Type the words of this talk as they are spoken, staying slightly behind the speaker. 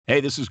Hey,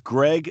 this is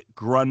Greg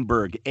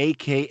Grunberg,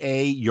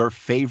 a.k.a. your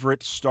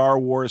favorite Star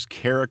Wars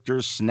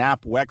character,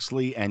 Snap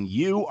Wexley, and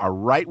you are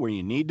right where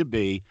you need to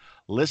be,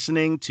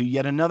 listening to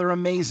yet another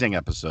amazing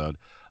episode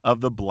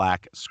of the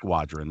Black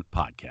Squadron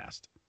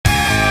podcast.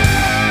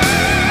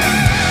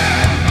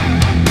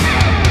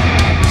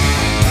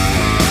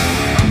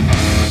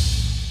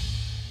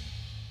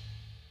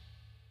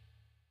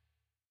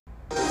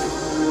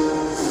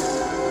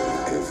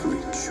 Every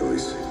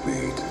choice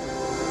made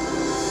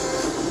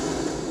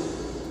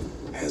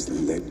has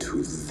led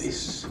to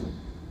this.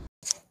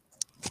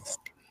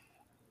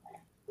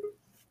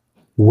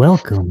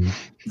 Welcome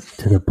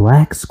to the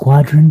Black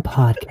Squadron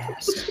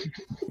podcast.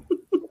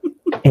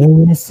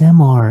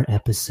 ASMR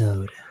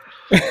episode.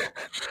 Wait,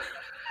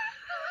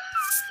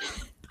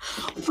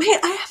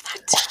 I have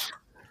that too.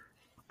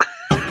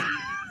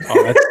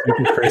 Oh, that's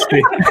super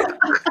crispy.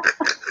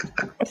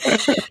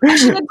 I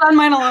should have done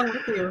mine along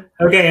with you.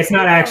 Okay, it's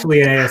not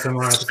actually an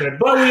ASMR episode,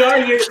 but we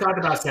are here to talk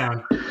about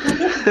sound.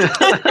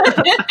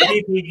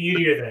 You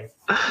do your thing.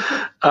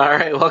 All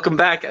right, welcome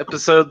back.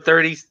 Episode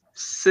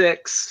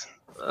 36.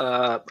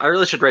 I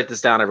really should write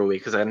this down every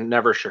week because I'm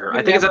never sure.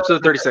 I think it's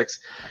episode 36.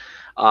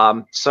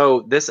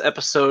 So this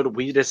episode,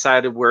 we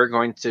decided we're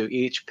going to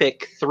each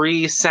pick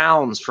 3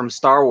 sounds from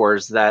Star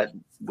Wars that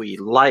we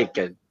like,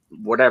 and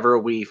whatever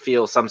we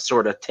feel some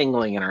sort of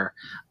tingling in our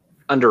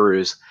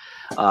underoos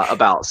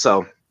about.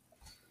 So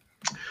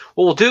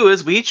what we'll do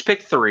is we each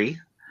pick 3,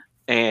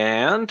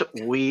 and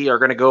we are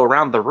going to go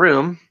around the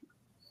room,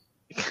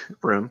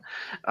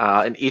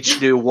 and each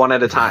do one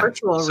at a time.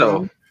 Virtual so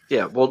room.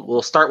 yeah,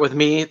 we'll start with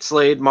me,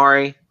 Slade,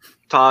 Mari,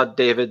 Todd,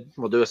 David.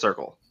 We'll do a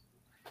circle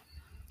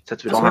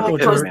since we don't have to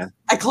pick, man.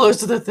 I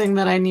closed the thing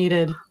that I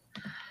needed.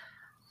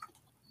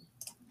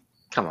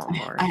 Come on,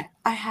 Mari.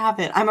 I have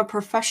it. I'm a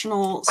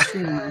professional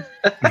streamer.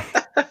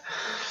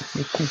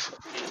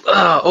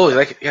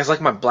 You guys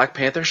like my Black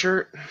Panther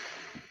shirt?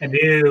 I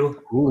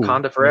do.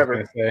 Wakanda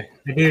forever.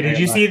 I do. Did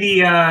you see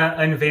the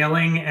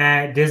unveiling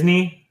at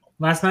Disney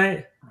last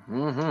night?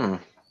 Mm-hmm.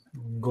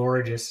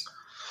 Gorgeous.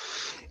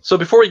 So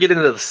before we get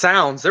into the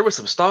sounds, there was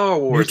some Star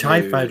Wars New TIE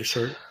news. Fighter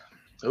shirt.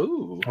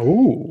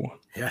 Ooh,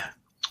 Yeah.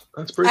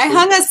 that's pretty. I sweet.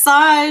 hung a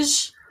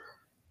Saj.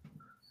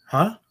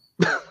 Huh?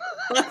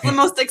 That's the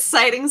most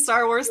exciting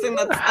Star Wars thing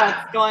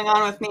that's going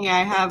on with me.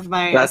 I have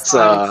my That's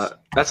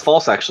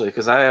false actually,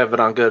 because I have it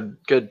on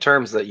good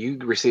terms that you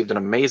received an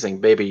amazing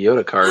Baby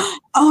Yoda card.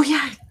 Oh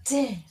yeah, I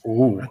did.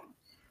 Ooh.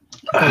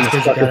 I I'm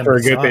looking for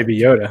a good Baby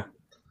Yoda.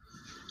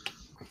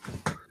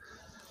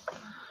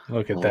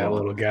 Look at that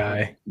little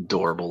guy.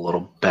 Adorable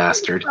little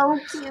bastard. So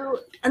cute.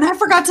 And I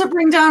forgot to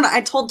bring down.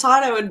 I told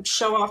Todd I would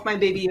show off my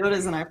Baby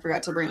Yodas, and I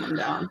forgot to bring them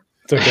down.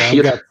 It's okay.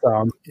 I've got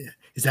some.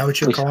 Is that what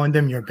you're calling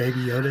them? Your Baby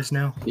Yodas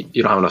now?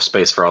 You don't have enough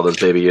space for all those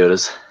Baby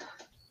Yodas.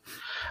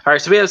 All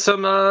right, so we have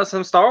some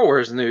Star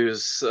Wars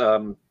news.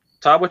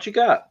 Todd, what you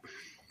got?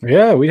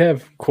 Yeah, we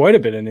have quite a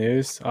bit of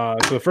news. So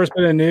the first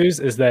bit of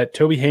news is that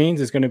Toby Haynes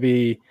is going to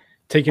be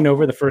taking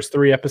over the first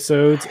 3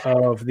 episodes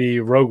of the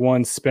Rogue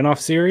One spinoff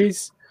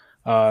series.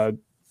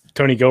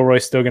 Tony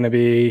Gilroy's still going to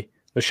be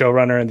the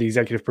showrunner and the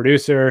executive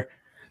producer.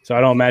 So I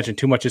don't imagine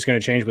too much is going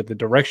to change with the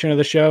direction of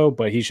the show,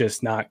 but he's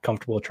just not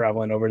comfortable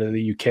traveling over to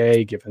the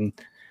UK given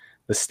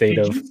the state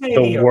of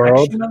the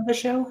world. Of the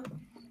show?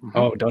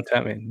 Oh, don't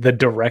tell me. The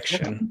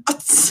direction.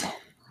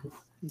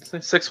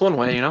 6-1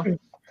 way, you know?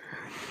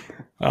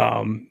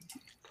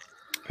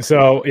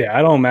 So yeah,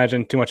 I don't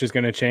imagine too much is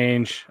going to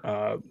change.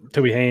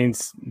 Toby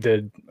Haynes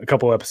did a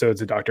couple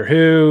episodes of Doctor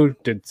Who,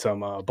 did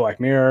some Black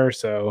Mirror,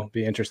 so it'll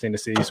be interesting to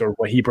see sort of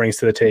what he brings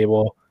to the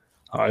table.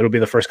 It'll be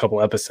the first couple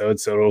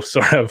episodes, so it'll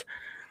sort of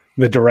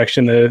the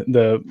direction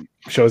the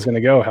show is going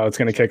to go, how it's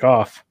going to kick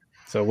off.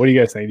 So what do you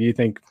guys think? Do you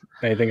think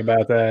anything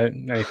about that?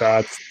 Any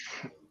thoughts?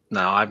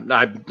 No, I'm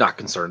not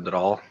concerned at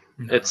all.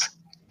 No.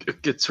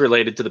 It's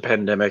related to the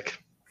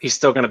pandemic. He's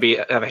still going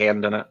to have a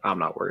hand in it. I'm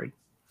not worried.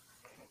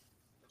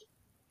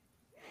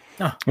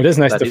 Oh, it is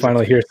nice to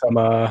finally hear some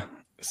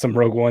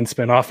Rogue One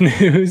spinoff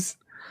news.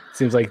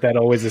 Seems like that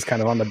always is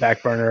kind of on the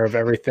back burner of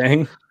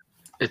everything.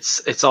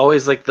 It's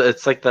always like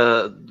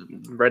the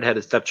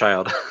redheaded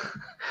stepchild.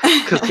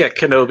 Because yeah,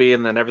 Kenobi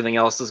and then everything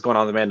else is going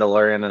on the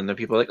Mandalorian, and then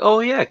people are like,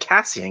 oh yeah,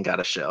 Cassian got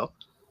a show.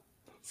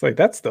 It's like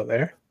that's still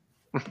there.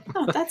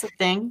 Oh, that's a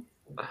thing.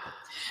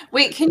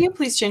 Wait, can you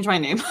please change my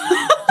name?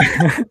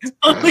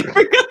 Totally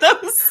forgot that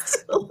was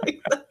still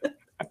like that.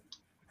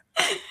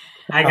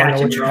 I don't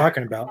know what you're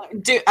talking about.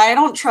 Dude, I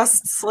don't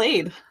trust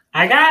Slade.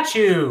 I got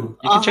you.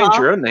 You can change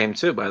your own name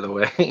too, by the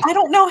way. I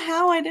don't know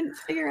how. I didn't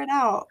figure it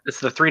out. It's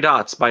the 3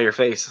 dots by your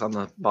face on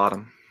the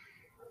bottom.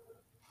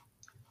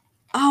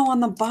 Oh, on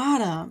the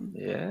bottom.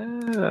 Yeah.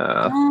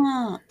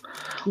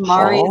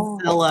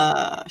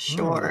 Marzilla,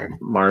 sure.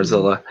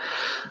 Marzilla.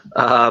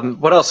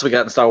 What else we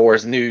got in Star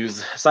Wars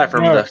news aside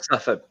from the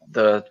stuff at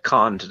the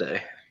con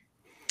today?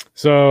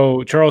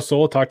 So Charles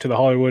Soule talked to the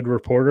Hollywood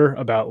Reporter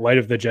about Light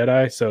of the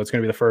Jedi. So it's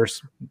going to be the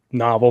first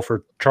novel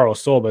for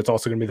Charles Soule, but it's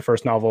also going to be the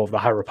first novel of the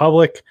High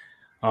Republic.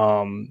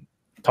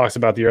 Talks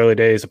about the early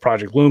days of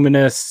Project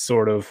Luminous,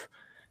 sort of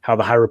how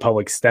the High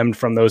Republic stemmed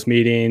from those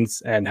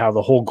meetings, and how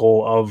the whole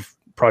goal of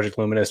Project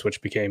Luminous, which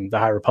became the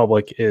High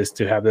Republic, is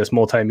to have this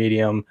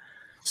multi-medium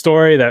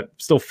story that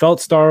still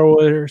felt Star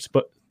Wars,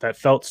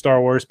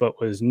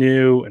 but was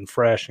new and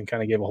fresh and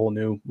kind of gave a whole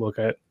new look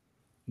at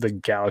the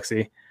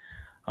galaxy.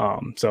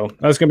 So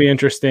that's going to be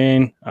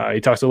interesting. He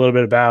talks a little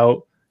bit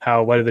about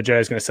how Light of the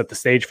Jedi is going to set the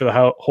stage for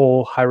the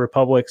whole High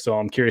Republic. So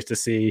I'm curious to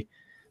see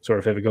sort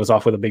of if it goes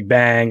off with a big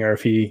bang, or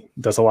if he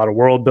does a lot of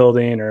world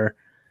building, or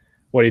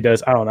what he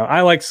does. I don't know.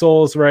 I like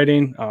Soule's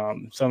writing.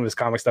 Some of his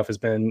comic stuff has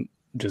been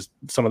just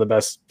some of the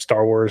best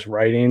Star Wars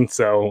writing.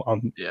 So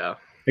I'm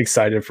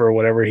excited for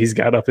whatever he's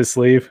got up his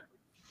sleeve.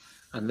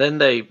 And then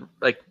they,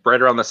 like,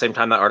 right around the same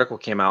time that article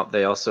came out,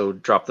 they also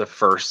dropped the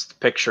first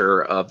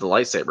picture of the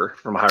lightsaber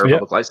from a High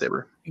Republic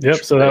lightsaber.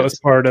 Yep. So that was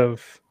part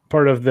of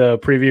the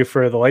preview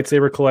for the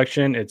lightsaber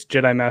collection. It's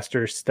Jedi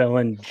Master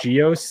Stellan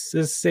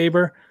Gios'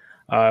 saber.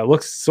 It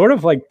looks sort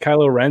of like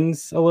Kylo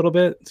Ren's a little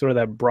bit, sort of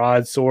that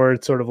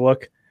broadsword sort of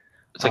look.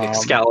 It's like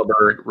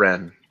Excalibur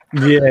Ren.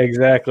 Yeah,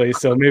 exactly.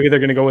 So maybe they're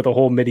going to go with a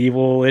whole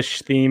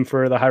medieval-ish theme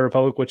for the High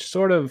Republic, which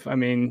sort of, I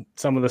mean,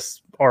 some of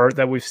this art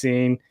that we've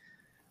seen.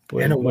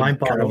 And a wine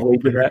bottle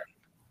opener.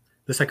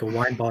 Looks like a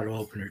wine bottle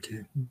opener,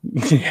 too.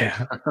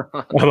 Yeah.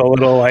 With a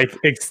little, like,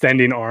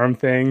 extending arm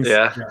things.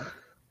 Yeah.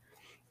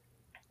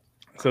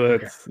 So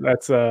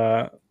that's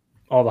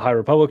all the High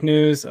Republic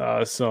news.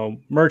 So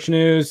merch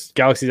news.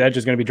 Galaxy's Edge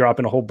is going to be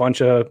dropping a whole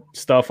bunch of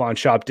stuff on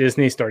Shop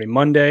Disney starting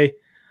Monday.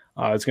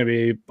 It's going to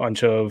be a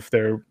bunch of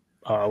their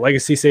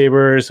legacy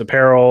sabers,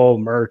 apparel,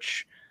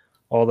 merch,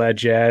 all that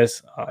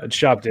jazz. It's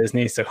Shop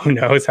Disney, so who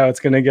knows how it's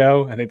going to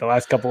go. I think the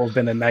last couple have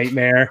been a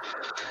nightmare.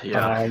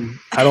 Yeah.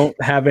 I don't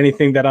have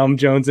anything that I'm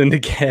jonesing to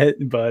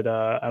get, but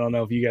I don't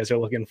know if you guys are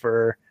looking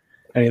for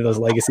any of those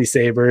legacy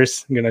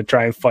sabers. I'm going to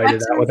try and fight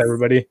it out with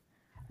everybody.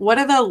 What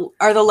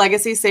are the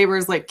legacy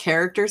sabers, like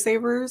character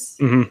sabers?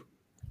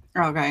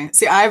 Mm-hmm. Okay.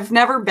 See, I've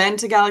never been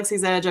to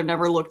Galaxy's Edge. I've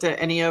never looked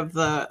at any of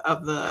the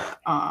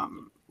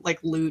like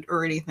loot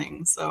or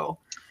anything. So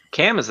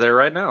Cam is there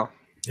right now.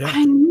 Yeah.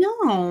 I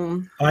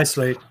know. Hi,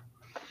 Slade.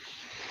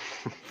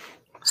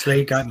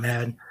 Slade got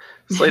mad.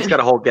 Slade's got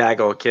a whole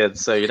gaggle of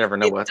kids, so you never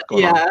know what's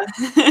going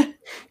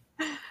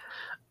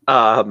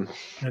on.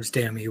 Those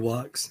damn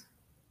Ewoks.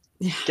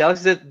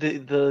 Galaxy,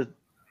 the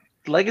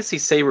legacy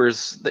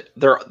sabers,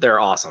 they're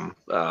awesome.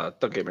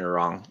 Don't get me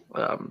wrong.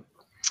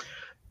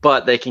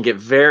 But they can get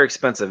very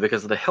expensive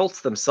because the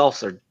hilts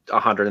themselves are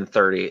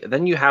 $130. And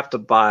then you have to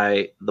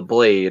buy the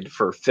blade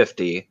for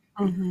 $50.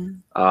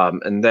 Mm-hmm.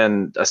 And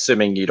then,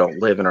 assuming you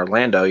don't live in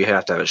Orlando, you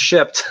have to have it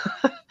shipped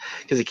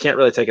because you can't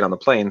really take it on the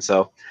plane.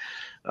 So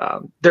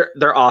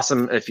they're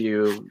awesome if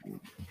you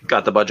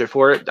got the budget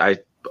for it. I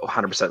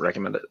 100%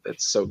 recommend it.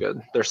 It's so good.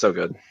 They're so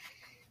good.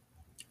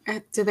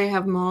 Do they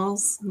have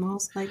Maul's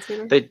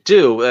lightsaber? They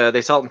do.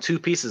 They sell it in 2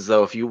 pieces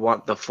though. If you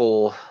want the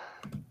full,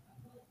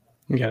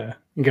 you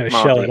gotta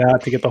shell it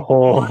out to get the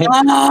whole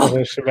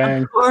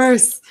shebang. Of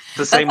course.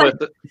 The same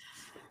with.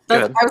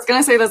 I was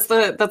gonna say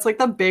that's like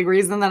the big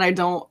reason that I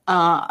don't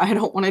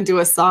want to do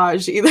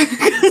Asajj either.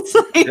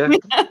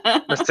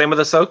 The same with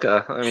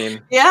Ahsoka. I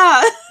mean,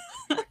 yeah.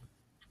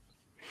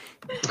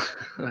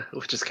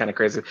 Which is kind of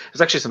crazy.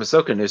 There's actually some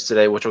Ahsoka news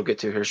today, which we'll get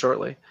to here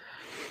shortly.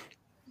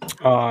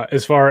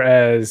 As far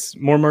as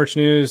more merch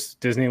news,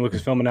 Disney and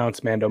Lucasfilm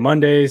announced Mando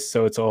Mondays.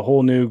 So it's a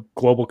whole new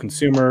global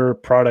consumer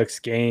products,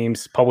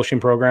 games, publishing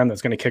program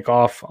that's going to kick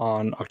off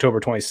on October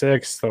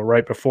 26th. So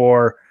right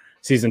before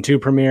season 2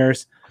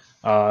 premieres.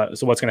 So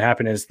what's going to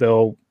happen is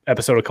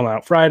episode will come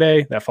out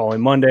Friday. That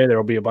following Monday, there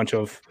will be a bunch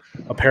of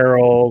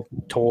apparel,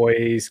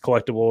 toys,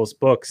 collectibles,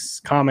 books,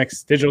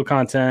 comics, digital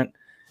content,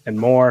 and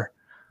more.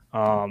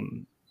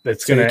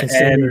 That's going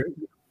to end.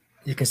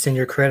 You can send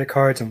your credit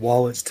cards and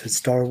wallets to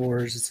Star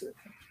Wars.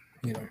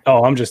 You know.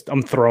 Oh,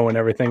 I'm throwing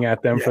everything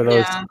at them for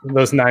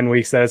those 9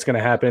 weeks that it's going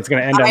to happen. It's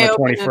going to end on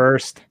the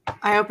 21st.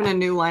 I opened a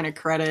new line of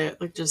credit,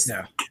 like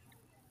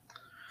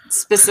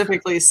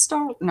specifically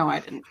Star. No, I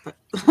didn't. But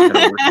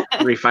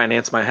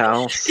refinance my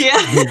house.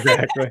 Yeah,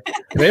 exactly.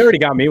 They already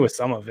got me with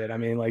some of it. I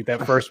mean, like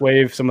that first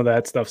wave, some of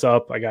that stuff's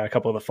up. I got a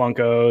couple of the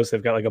Funkos.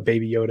 They've got like a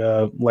Baby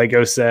Yoda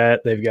Lego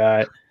set. They've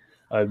got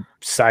a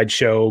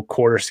Sideshow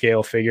quarter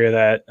scale figure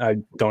that I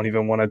don't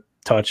even want to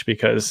touch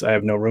because I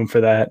have no room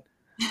for that.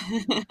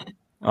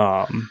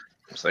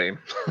 Same.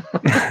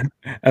 And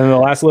then the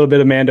last little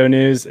bit of Mando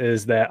news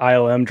is that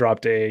ILM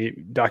dropped a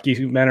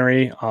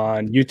documentary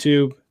on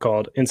YouTube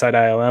called Inside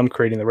ILM,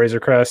 Creating the Razor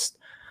Crest.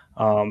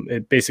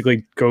 It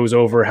basically goes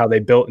over how they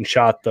built and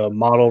shot the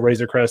model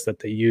Razor Crest that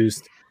they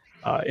used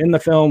in the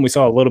film. We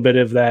saw a little bit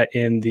of that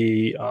in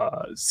the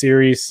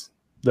series,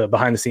 the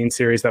behind the scenes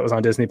series that was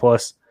on Disney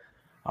Plus.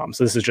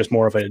 So this is just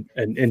more of an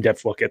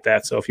in-depth look at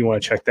that. So if you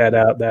want to check that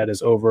out, that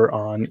is over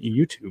on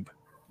YouTube.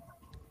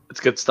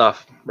 It's good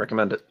stuff.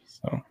 Recommend it.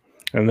 So,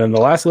 and then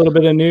the last little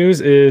bit of news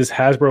is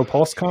Hasbro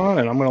PulseCon,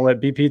 and I'm going to let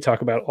BP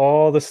talk about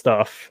all the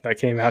stuff that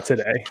came out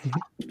today.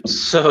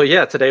 So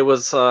yeah, today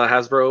was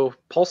Hasbro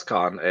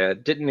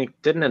PulseCon.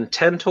 Didn't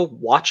intend to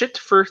watch it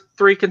for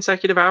 3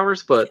 consecutive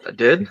hours, but I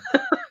did.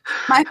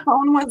 My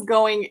phone was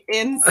going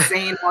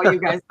insane while you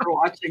guys were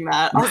watching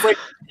that.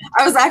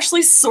 I was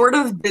actually sort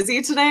of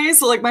busy today,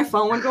 so like my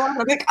phone would go on.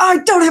 I'm like, I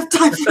don't have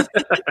time for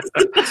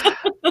this.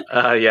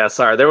 Yeah,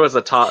 sorry. There was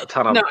a ton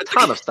No, it's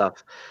of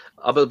stuff.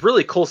 But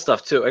really cool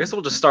stuff too. I guess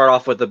we'll just start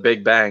off with the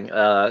big bang.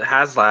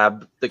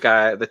 HasLab,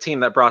 the team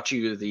that brought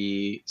you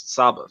the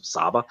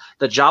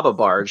the Jabba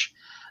barge.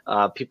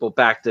 People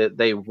backed it.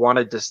 They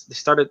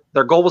started.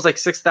 Their goal was like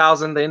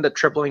 6,000. They ended up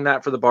tripling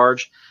that for the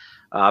barge.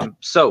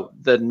 So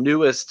the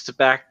newest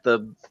back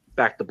the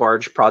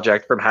barge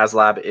project from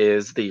HasLab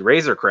is the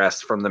Razor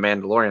Crest from The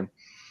Mandalorian.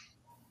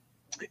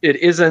 It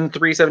is in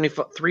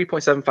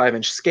 3.75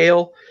 inch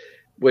scale,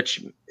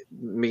 which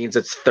means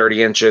it's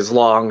 30 inches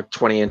long,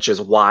 20 inches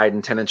wide,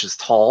 and 10 inches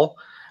tall.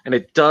 And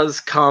it does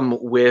come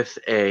with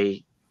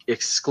a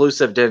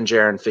exclusive Din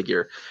Djarin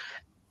figure.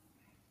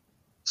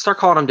 Start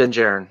calling him Din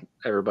Djarin,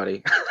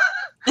 everybody.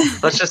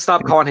 Let's just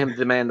stop calling him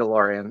the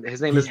Mandalorian.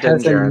 His name is Din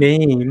Djarin.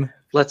 Name.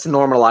 Let's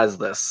normalize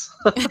this.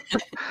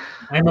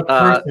 I'm a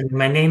person.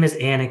 My name is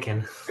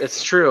Anakin.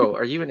 It's true.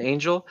 Are you an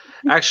angel?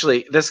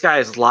 Actually, this guy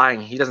is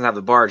lying. He doesn't have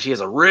the barge. He has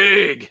a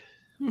rig.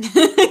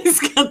 He's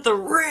got the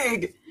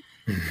rig.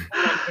 Oh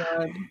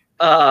my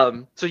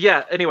God. So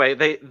yeah. Anyway,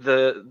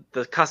 the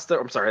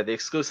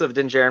exclusive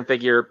Din Djarin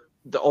figure.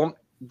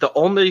 The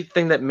only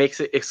thing that makes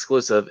it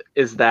exclusive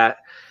is that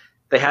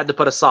they had to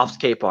put a soft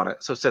cape on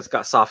it, so it's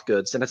got soft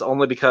goods, and it's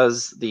only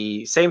because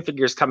the same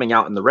figure is coming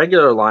out in the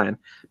regular line,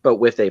 but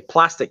with a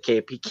plastic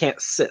cape, he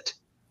can't sit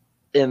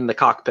in the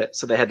cockpit,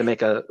 so they had to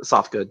make a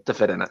soft good to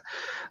fit in it.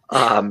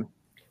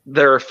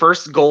 Their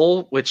first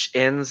goal, which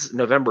ends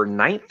November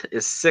 9th,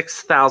 is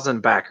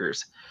 6,000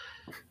 backers.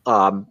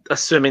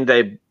 Assuming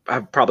they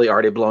have probably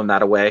already blown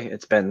that away.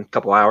 It's been a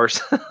couple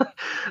hours.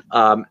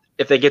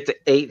 If they get to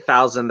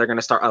 8,000, they're going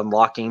to start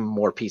unlocking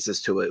more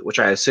pieces to it, which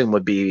I assume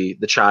would be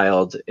the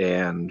child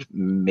and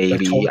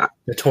maybe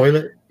the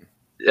toilet.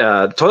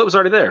 The toilet was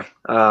already there.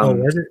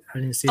 Was it? I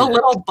didn't see A that.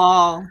 little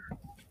ball.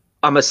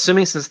 I'm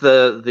assuming since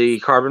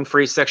the carbon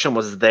free section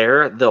was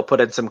there, they'll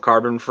put in some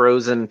carbon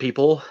frozen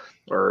people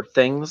or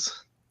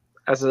things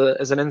as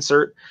an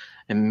insert,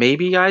 and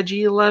maybe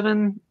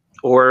IG-11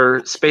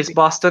 or Space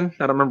Boston.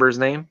 I don't remember his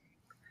name.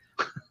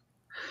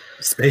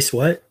 Space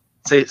what?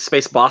 Say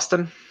Space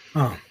Boston.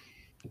 Oh,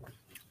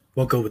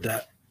 we'll go with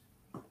that.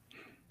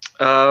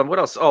 What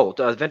else? Oh,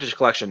 Vintage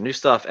Collection, new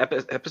stuff.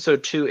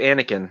 Episode 2,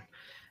 Anakin.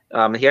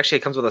 He actually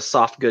comes with a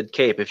soft good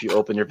cape if you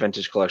open your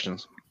Vintage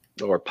Collections,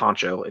 or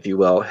poncho, if you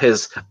will.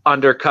 His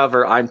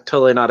undercover, I'm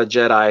totally not a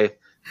Jedi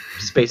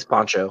space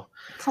poncho.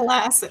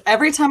 Classic.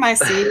 Every time I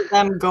see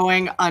them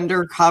going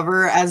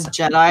undercover as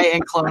Jedi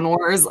in Clone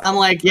Wars, I'm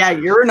like, yeah,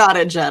 you're not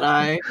a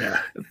Jedi.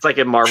 Yeah. It's like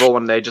in Marvel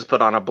when they just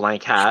put on a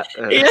blank hat.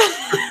 Yeah.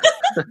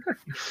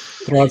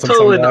 Throw on some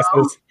Totally not.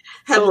 sunglasses.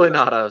 Totally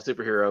not a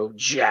superhero.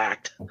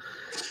 Jacked.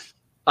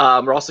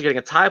 We're also getting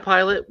a TIE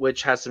pilot,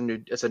 which has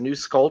it's a new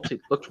sculpt.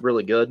 It looked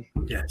really good.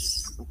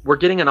 Yes. We're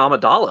getting an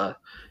Amidala.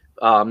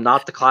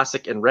 Not the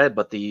classic in red,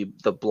 but the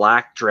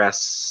black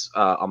dress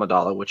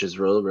Amidala, which is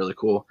really, really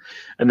cool.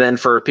 And then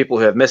for people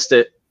who have missed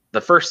it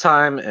the first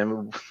time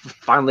and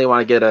finally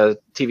want to get a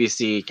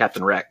TVC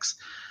Captain Rex.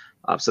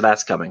 So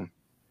that's coming.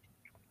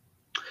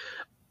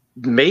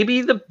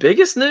 Maybe the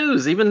biggest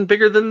news, even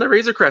bigger than the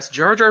Razor Crest,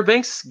 Jar Jar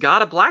Binks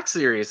got a Black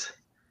Series.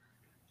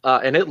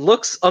 And it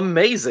looks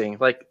amazing.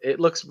 Like, it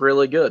looks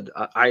really good.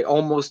 I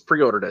almost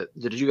pre-ordered it.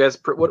 Did you guys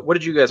what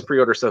did you guys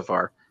pre-order so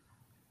far?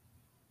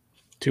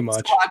 Too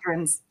much.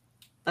 Squadrons.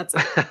 That's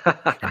it.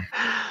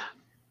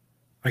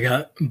 I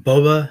got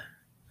Boba,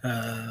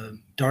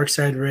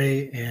 Darkside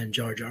Ray, and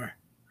Jar Jar.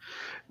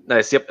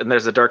 Nice. Yep. And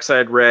there's a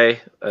Darkside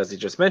Ray, as you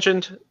just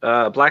mentioned,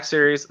 Black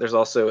Series. There's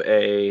also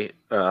a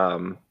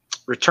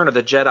Return of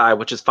the Jedi,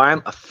 which is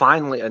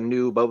finally a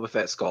new Boba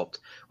Fett sculpt.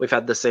 We've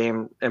had the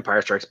same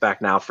Empire Strikes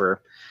Back now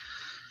for,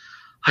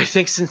 I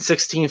think, since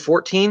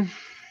 1614.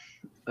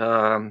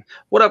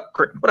 What up,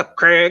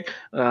 Craig?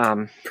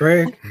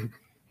 Craig.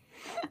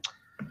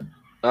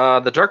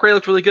 The Dark Ray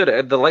looked really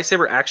good. The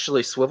lightsaber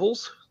actually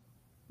swivels.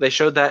 They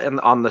showed that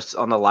on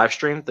the live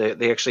stream.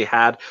 They actually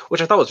had,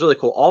 which I thought was really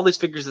cool. All these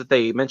figures that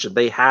they mentioned,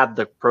 they had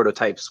the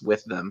prototypes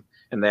with them,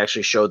 and they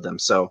actually showed them.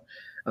 So,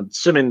 I'm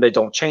assuming they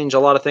don't change a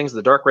lot of things.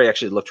 The Dark Ray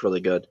actually looked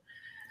really good.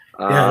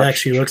 Yeah, it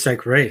actually looks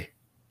like Ray.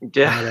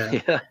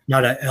 Yeah,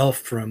 Not an elf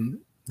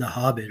from The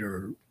Hobbit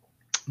or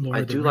Lord I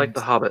of the do like Rings.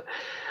 The Hobbit.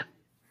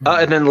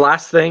 And then the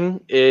last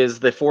thing is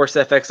the Force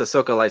FX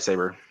Ahsoka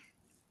lightsaber.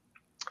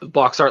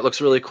 Box art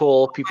looks really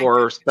cool. People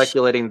are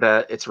speculating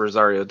that it's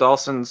Rosario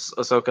Dawson's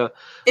Ahsoka.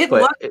 It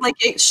But looks like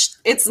it's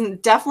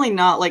definitely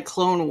not like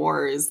Clone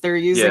Wars. They're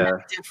using Yeah.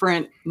 a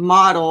different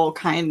model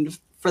kind of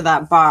for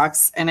that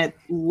box, and it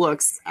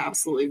looks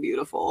absolutely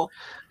beautiful.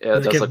 Yeah, it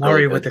Let's does get look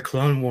Maury really with good. the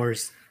Clone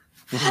Wars.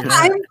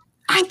 I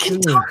can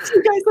talk to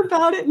you guys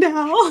about it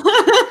now.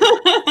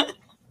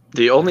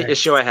 The only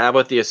issue I have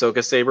with the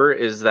Ahsoka saber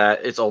is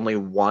that it's only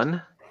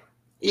one.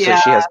 Yeah.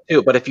 So she has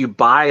two. But if you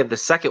buy the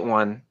second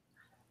one,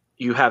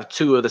 you have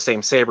two of the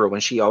same saber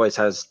when she always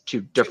has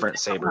two different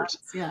sabers.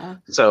 Yeah.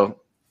 So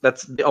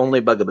that's the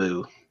only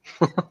bugaboo.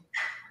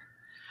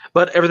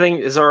 But everything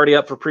is already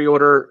up for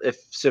pre-order.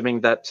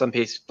 Assuming that some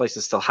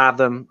places still have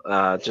them,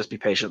 just be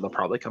patient. They'll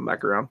probably come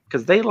back around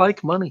because they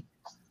like money.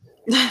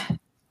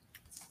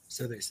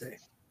 So they say.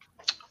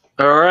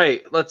 All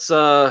right, let's.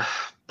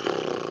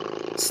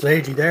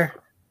 Slade, you there?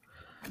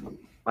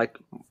 Like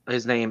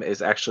his name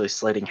is actually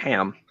Slating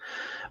Ham.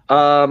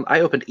 I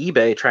opened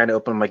eBay trying to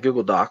open my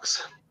Google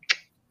Docs.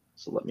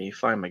 So let me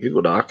find my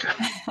Google Doc.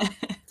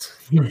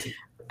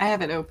 I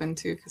have it open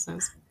too because I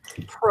was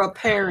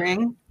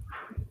preparing.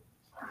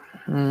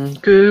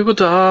 Google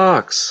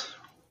Docs,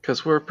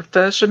 because we're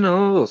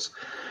professionals.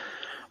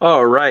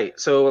 All right.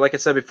 So like I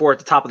said before at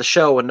the top of the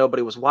show when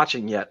nobody was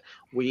watching yet,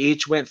 we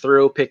each went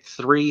through, picked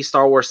 3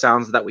 Star Wars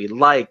sounds that we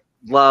like,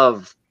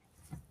 love,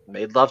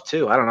 made love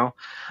to. I don't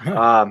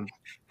know.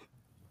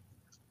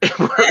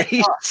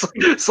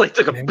 Slate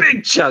took a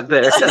big chug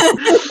there.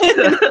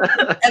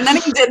 And then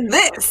he did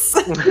this.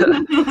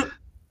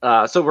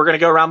 So we're going to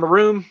go around the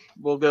room.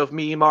 We'll go with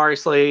me, Mari,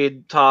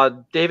 Slade,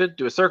 Todd, David,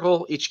 do a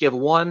circle, each give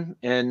 1,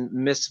 and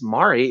Miss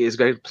Mari is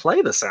going to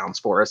play the sounds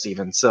for us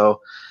even.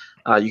 So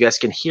you guys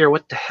can hear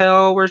what the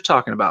hell we're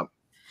talking about.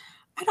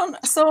 I don't know.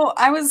 So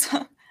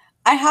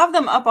I have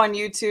them up on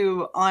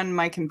YouTube on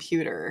my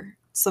computer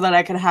so that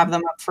I could have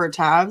them up for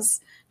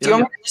tabs. Do you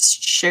want me to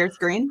just share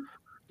screen?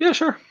 Yeah,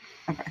 sure.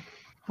 Okay.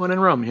 When in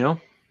Rome, you know?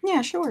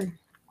 Yeah, sure.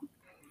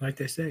 Like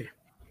they say.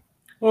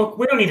 Well,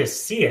 we don't need to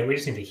see it. We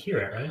just need to hear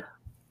it, right?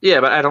 Yeah,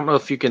 but I don't know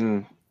if you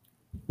can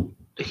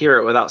hear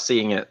it without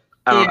seeing it.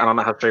 I don't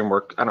know how stream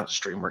work. I don't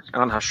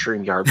know how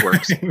StreamYard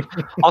works.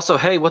 Also,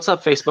 hey, what's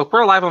up, Facebook?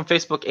 We're live on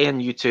Facebook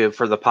and YouTube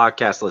for the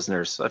podcast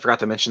listeners. I forgot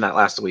to mention that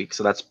last week,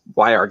 so that's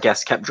why our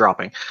guests kept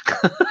dropping.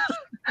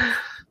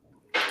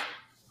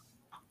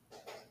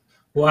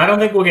 Well, I don't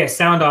think we'll get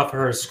sound off of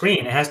her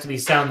screen. It has to be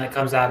sound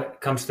that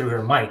comes through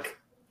her mic.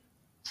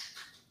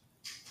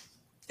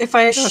 If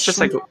I it's just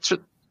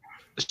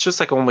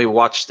like when we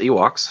watched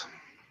Ewoks.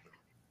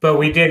 But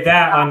we did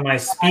that on my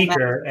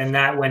speaker, and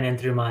that went in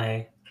through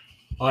my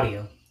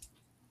audio.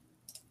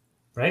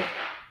 Right?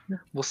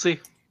 We'll see.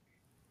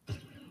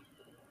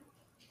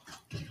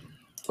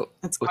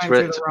 It's Which going way?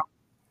 through the room.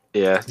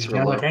 Yeah, it's Yeah,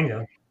 real low.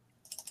 Tango.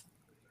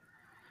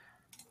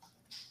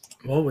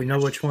 Well, we know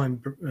which one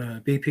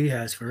BP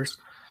has first.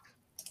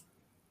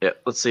 Yeah,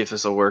 let's see if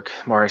this will work.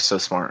 Mari's so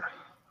smart.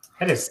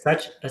 That is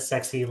such a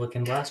sexy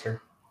looking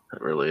blaster.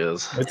 It really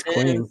is. It's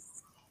clean.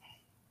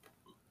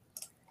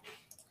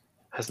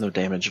 Has no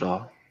damage at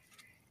all.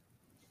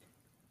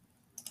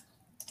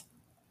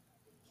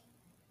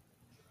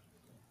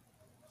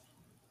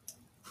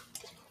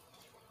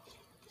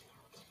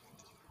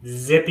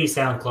 Zippy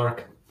sound,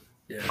 Clark.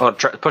 Yeah. Oh,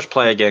 push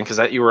play again because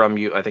you were on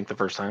mute, I think, the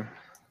first time.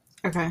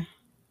 Okay.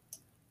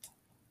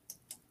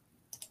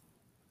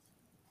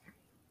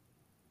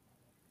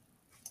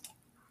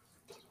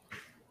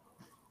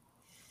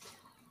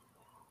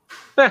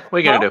 What are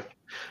you going to do?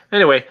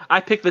 Anyway, I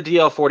picked the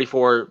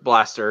DL44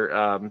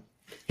 blaster.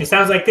 It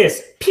sounds like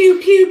this. Pew,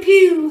 pew,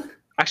 pew.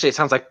 Actually, it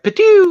sounds like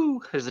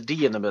Patu. There's a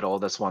D in the middle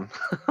of this one.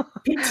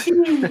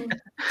 Pew.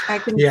 I I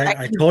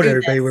told do everybody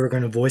this. we were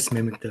going to voice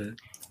mimic the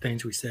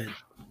things we said.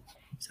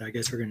 So I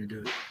guess we're going to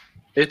do it.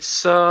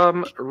 It's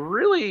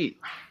really,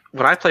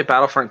 when I play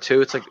Battlefront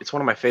 2, it's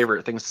one of my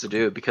favorite things to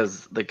do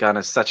because the gun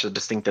is such a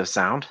distinctive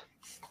sound.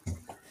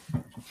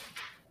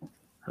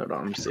 Hold on,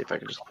 let me see if I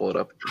can just pull it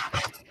up.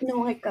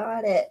 No, I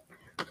got it.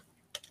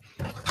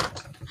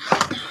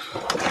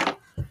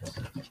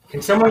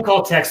 Can someone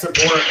call tech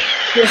support?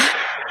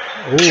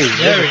 Oh,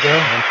 There we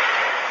go.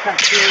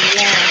 That's really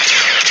loud.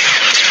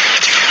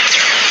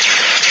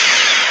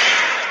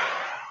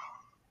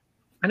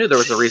 I knew there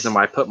was a reason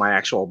why I put my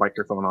actual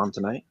microphone on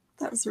tonight.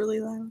 That was really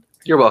loud.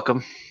 You're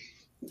welcome.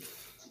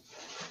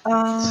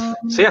 So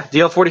yeah,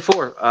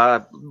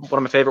 DL44, one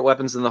of my favorite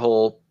weapons in the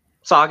whole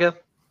saga.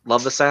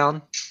 Love the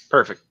sound.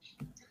 Perfect.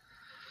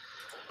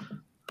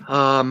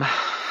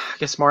 I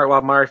guess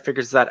while Mari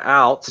figures that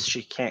out,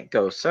 she can't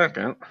go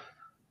second.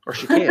 Or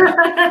she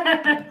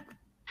can.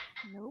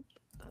 Nope,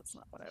 that's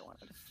not what I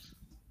wanted.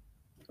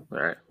 All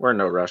right, we're in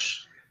no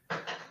rush.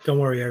 Don't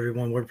worry,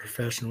 everyone. We're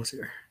professionals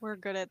here. We're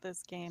good at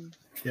this game.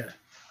 Yeah.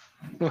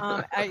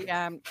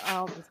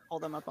 I'll just pull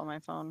them up on my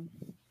phone.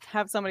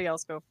 Have somebody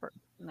else go for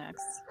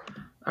next.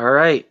 All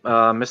right,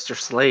 Mr.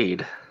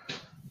 Slade.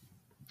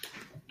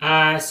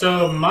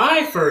 So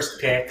my first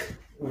pick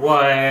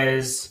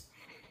was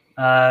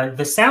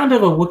the sound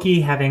of a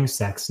Wookiee having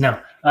sex. No,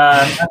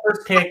 my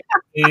first pick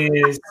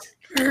is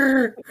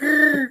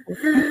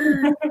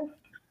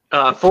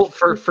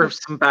For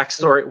some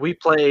backstory, we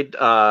played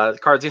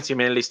Cards Against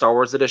Humanity Star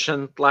Wars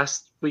Edition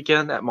last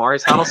weekend at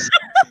Mari's house.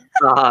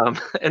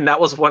 And that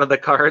was one of the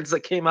cards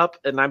that came up,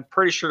 and I'm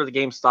pretty sure the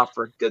game stopped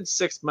for a good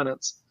 6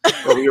 minutes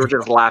where we were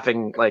just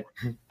laughing like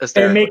and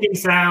hysterically. making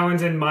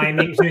sounds and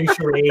miming doing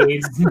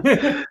charades.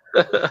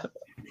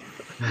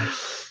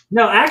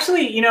 No,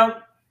 actually,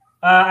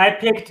 I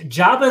picked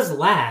Jabba's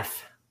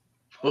laugh.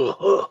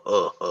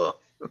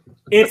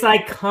 It's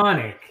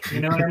iconic.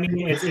 You know what I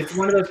mean? It's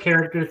one of those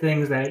character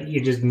things that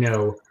you just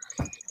know.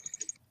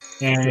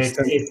 And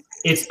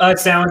it's a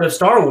sound of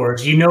Star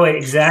Wars. You know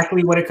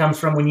exactly what it comes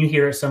from when you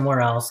hear it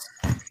somewhere else.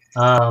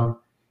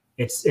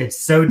 It's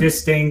so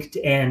distinct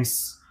and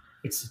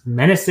it's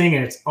menacing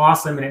and it's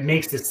awesome, and it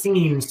makes the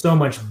scene so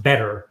much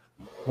better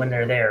when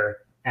they're there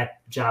at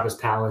Jabba's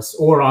palace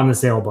or on the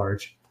sail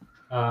barge.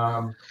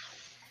 I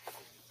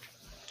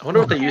wonder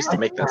what they used to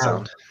make that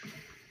sound.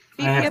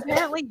 Phoebe,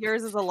 apparently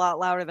yours is a lot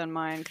louder than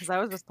mine because I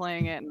was just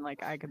playing it and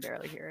like I could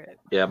barely hear it.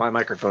 Yeah, my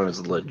microphone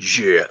is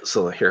legit.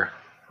 So here,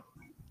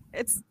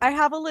 I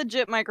have a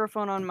legit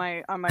microphone on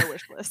my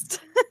wish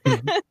list.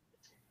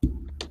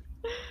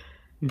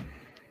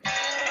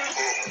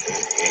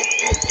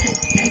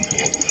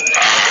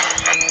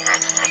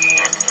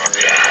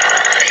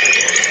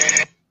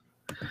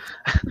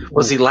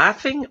 Was he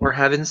laughing or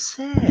having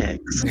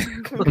sex?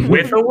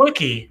 With a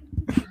Wookiee.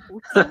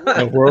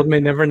 The world may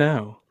never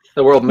know.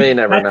 The world may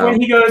never That's know.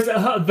 when he goes,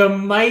 the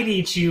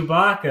mighty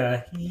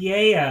Chewbacca.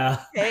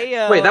 Yeah.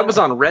 Wait, that was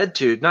on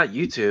RedTube, not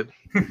YouTube.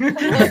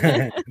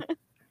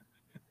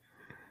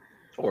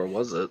 Or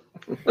was it?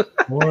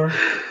 All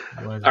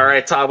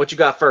right, Todd, what you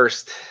got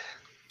first?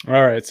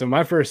 All right, so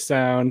my first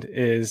sound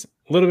is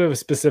a little bit of a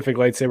specific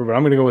lightsaber, but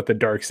I'm going to go with the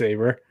dark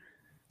saber.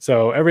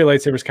 So every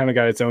lightsaber's kind of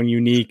got its own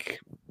unique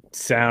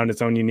sound,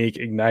 its own unique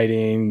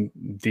igniting,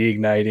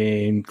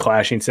 deigniting,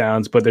 clashing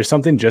sounds, but there's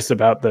something just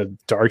about the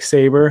dark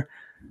saber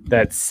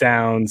that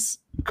sounds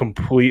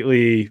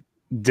completely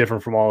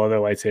different from all other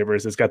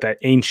lightsabers. It's got that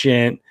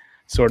ancient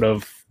sort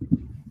of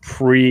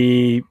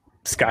pre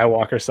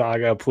Skywalker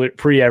saga,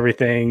 pre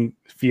everything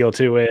feel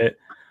to it.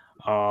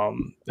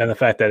 And the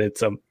fact that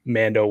it's a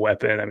Mando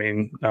weapon. I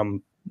mean,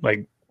 I'm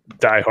like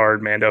diehard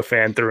Mando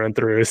fan through and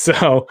through.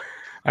 So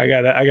I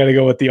gotta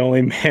go with the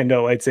only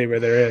Mando lightsaber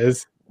there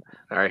is.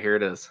 All right, here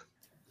it is.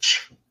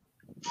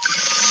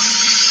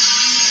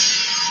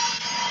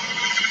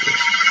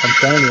 I'm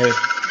telling you.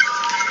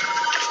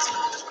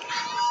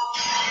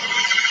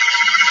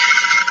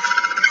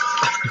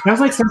 It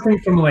sounds like something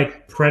from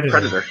like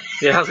Predator.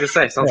 Yeah, I was gonna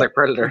say, sounds like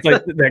Predator.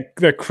 Like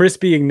the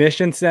crispy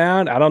ignition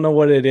sound. I don't know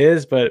what it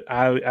is, but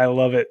I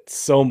love it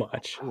so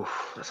much. Ooh,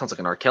 that sounds like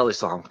an R. Kelly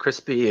song.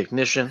 Crispy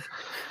ignition.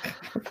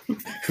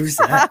 Who's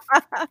that?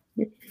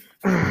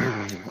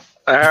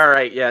 All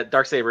right, yeah,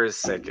 Darksaber is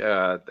sick.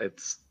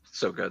 It's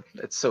so good.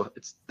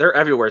 They're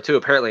everywhere too.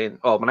 Apparently,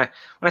 when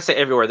I say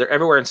everywhere, they're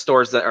everywhere in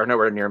stores that are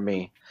nowhere near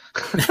me.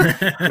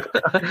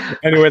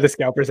 Anywhere the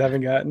scalpers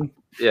haven't gotten.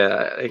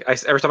 Yeah,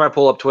 every time I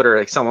pull up Twitter,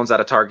 like someone's at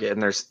a Target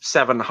and there's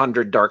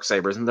 700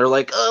 Darksabers, and they're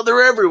like, "Oh,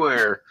 they're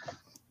everywhere."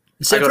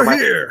 Except for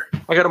here.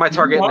 I go to my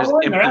Target and there's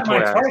They're at empty my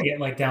toy aisles.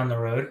 Target, like down the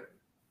road.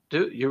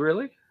 Do you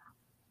really?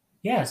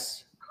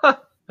 Yes.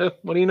 What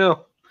do you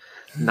know?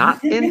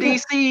 Not in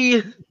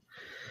DC.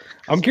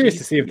 I'm curious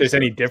to see if there's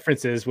any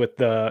differences with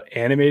the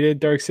animated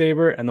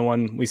Darksaber and the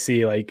one we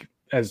see,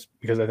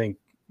 because I think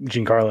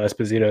Giancarlo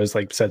Esposito has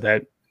said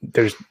that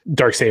there's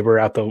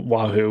Darksaber out the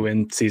wahoo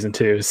in season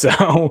 2.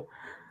 So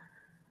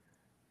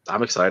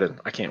I'm excited.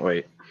 I can't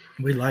wait.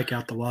 We like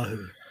out the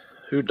wahoo.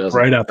 Who doesn't?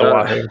 Right out the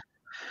wahoo.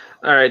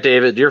 All right,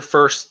 David, your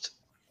first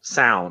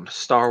sound,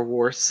 Star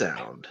Wars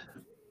sound.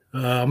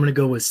 I'm gonna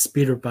go with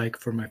speeder bike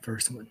for my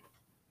first one.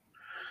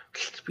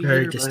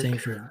 Very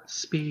distinct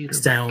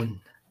sound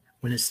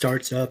when it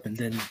starts up, and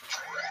then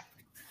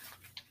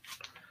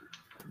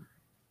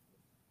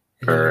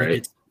All when right. it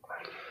gets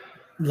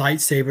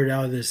lightsabered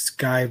out of the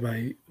sky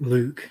by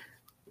Luke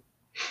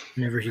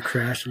whenever he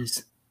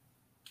crashes.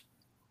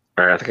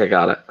 All right, I think I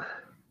got it.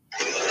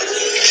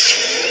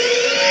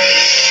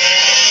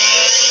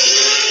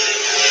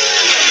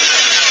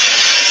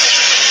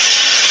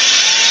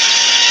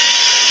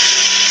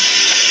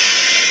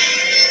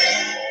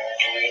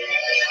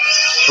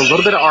 A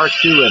little bit of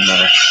R2 in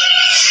there.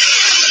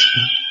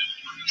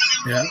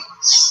 Yeah.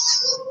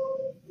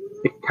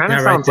 It kind of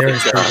That right sounds there like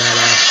is pretty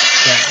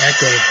badass. That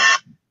echo.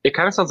 it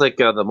kind of sounds like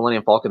the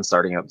Millennium Falcon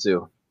starting up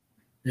too.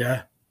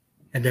 Yeah.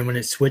 And then when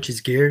it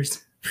switches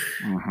gears,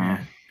 Mm-hmm.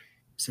 man,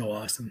 so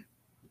awesome.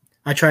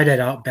 I tried that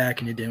out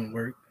back and it didn't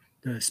work,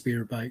 the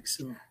speeder bike.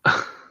 So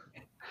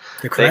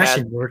the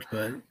crashing worked,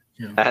 but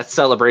At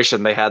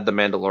Celebration, they had the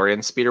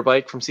Mandalorian speeder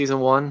bike from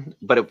season 1,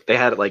 but they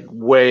had it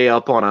way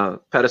up on a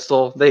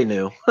pedestal. They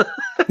knew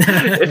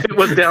if it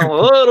was down a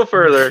little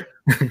further.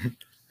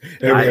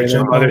 Everybody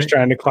and others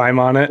trying to climb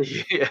on it.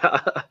 Yeah,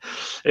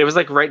 it was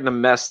right in the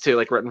mess too,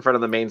 right in front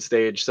of the main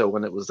stage. So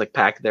when it was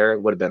packed there,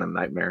 it would have been a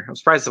nightmare. I'm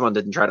surprised someone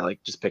didn't try to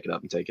just pick it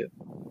up and take it.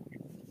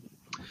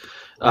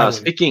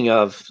 Speaking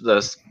of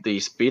the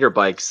speeder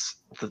bikes,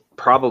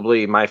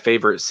 probably my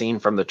favorite scene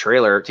from the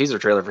teaser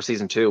trailer for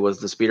season 2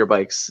 was the speeder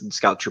bikes and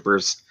scout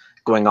troopers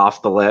going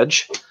off the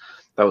ledge.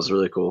 That was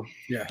really cool.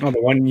 Yeah. Oh,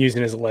 the one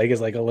using his leg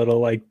is a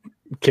little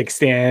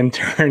kickstand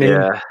turning.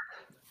 Yeah.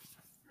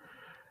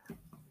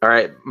 All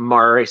right,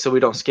 Mari, so we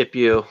don't skip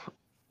you.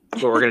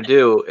 What we're going to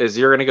do is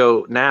you're going to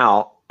go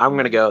now, I'm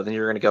going to go, then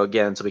you're going to go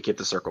again, so we keep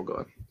the circle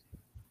going.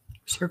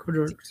 Circle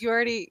jerks. You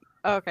already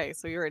okay,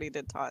 so you already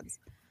did Todd's.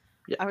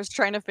 Yeah. I was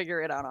trying to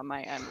figure it out on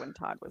my end when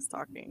Todd was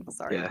talking.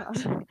 Sorry, Yeah.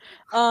 Todd.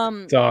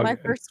 It's all My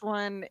good. first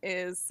one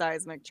is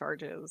seismic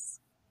charges.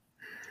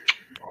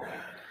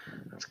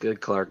 That's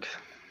good, Clark.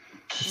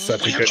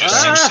 Such a good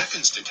Just sound. 6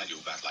 seconds to tell you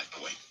about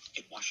Lifebuoy.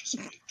 It washes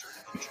away.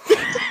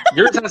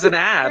 Yours has an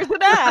ad. There's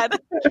an ad.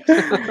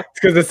 It's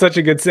because it's such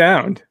a good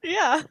sound.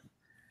 Yeah.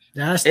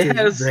 That's It the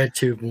has- red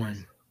tube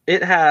one.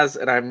 It has,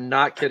 and I'm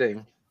not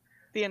kidding,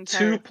 The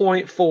entire.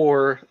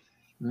 2.4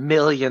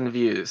 million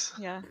views.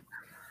 Yeah.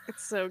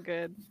 It's so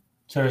good.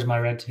 So is my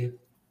red tube.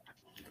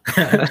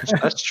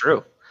 That's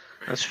true.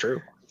 That's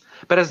true.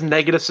 But it has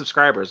negative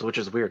subscribers, which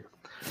is weird.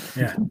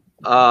 Yeah.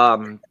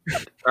 All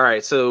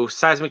right. So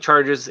Seismic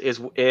Charges is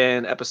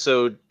in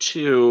episode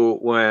 2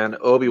 when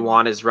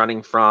Obi-Wan is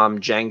running from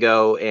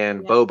Jango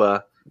and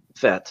Boba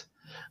Fett.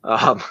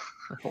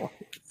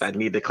 I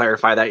need to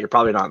clarify that. You're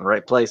probably not in the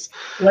right place.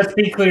 Let's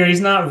be clear.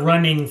 He's not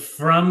running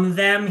from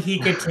them. He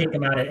could take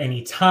them out at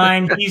any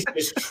time. He's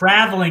just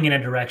traveling in a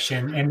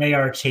direction, and they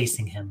are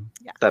chasing him.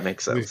 That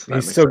makes sense.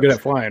 He's so good at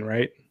flying,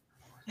 right?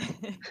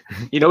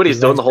 You know what he's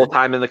doing the whole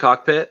time in the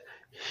cockpit?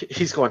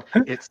 He's going,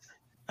 it's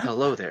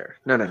hello there.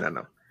 No.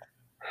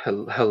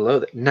 Hello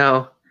there.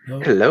 No.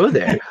 Hello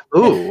there.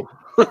 Ooh.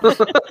 That's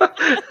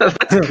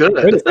good.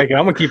 Wait a second.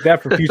 I'm going to keep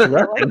that for future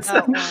reference.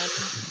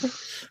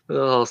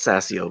 Oh,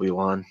 sassy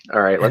Obi-Wan.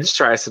 All right, let's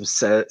try some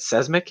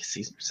seismic.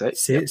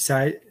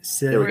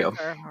 There we go.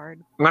 I'm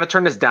going to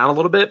turn this down a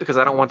little bit because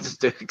I don't want this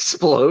to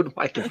explode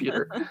my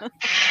computer.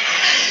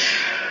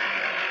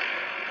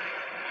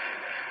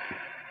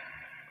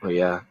 Oh,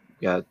 yeah.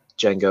 Yeah,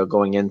 Jango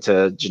going into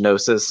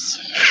Geonosis.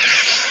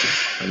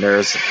 And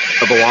there's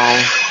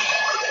Obi-Wan.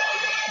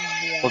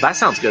 Well, that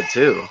sounds good,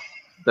 too.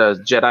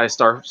 The Jedi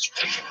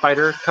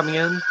Starfighter coming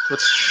in.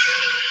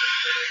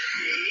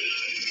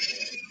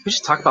 We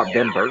should talk about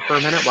Ben Burtt for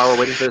a minute while we're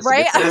waiting for this.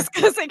 Right? I was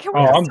going to say, can we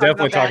I'm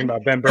definitely talking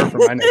about Ben Burtt for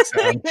my next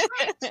sound.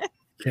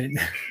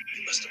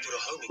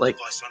 Like,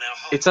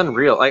 it's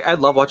unreal. Like, I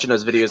love watching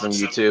those videos on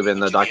YouTube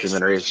and the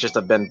documentary. It's just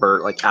a Ben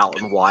Burtt, like, out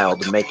and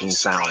wild making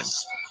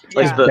sounds.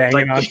 Like,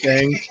 Banging on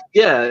things.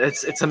 Yeah,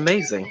 it's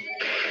amazing.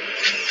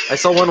 I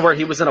saw one where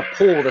he was in a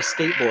pool with a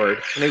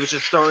skateboard, and he was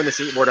just throwing the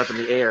skateboard up in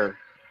the air,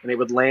 and it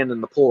would land in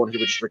the pool, and he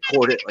would just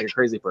record it like a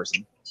crazy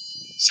person.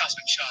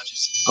 Seismic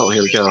charges. Oh,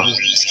 here we go.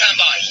 Stand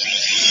by.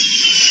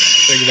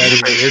 Think about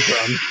it, your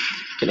drum.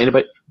 Can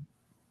anybody?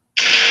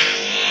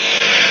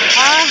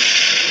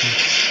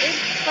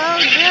 It's so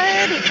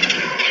good.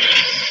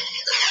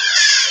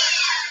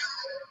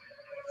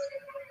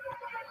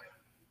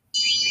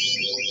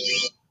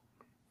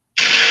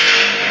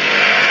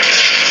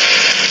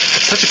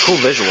 It's such a cool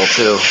visual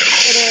too.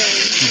 It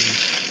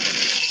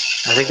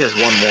is. I think there's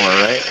one more,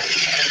 right?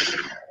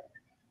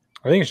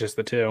 I think it's just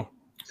the two.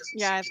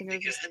 Yeah, I think it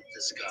was just.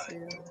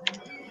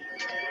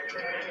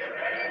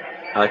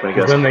 I like when he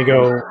 'Cause goes. then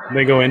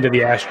they go into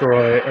the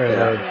asteroid or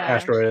the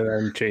asteroid and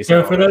then chase. So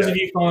it. for those of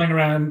you following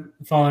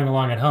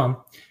along at home,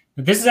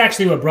 this is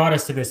actually what brought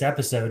us to this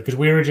episode because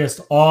we were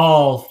just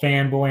all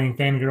fanboying,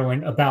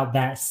 fangirling about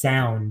that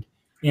sound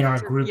in our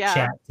group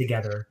chat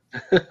together.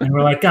 And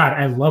we're like, God,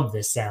 I love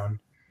this sound.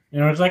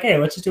 And I was like, hey,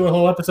 let's just do a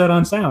whole episode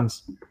on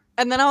sounds.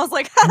 And then I was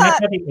like, And that's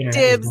how the internet was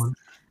dibs. born.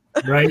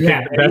 Right?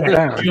 Yeah.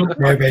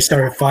 Everybody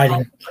started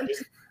fighting.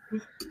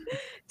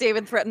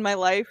 David threatened my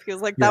life. He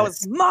was like, that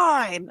was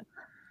mine.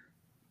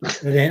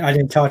 I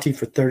didn't talk to you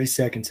for 30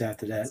 seconds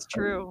after that. It's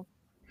true.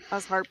 I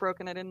was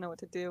heartbroken. I didn't know what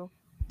to do.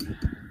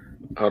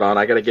 Hold on,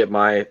 I gotta get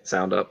my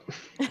sound up.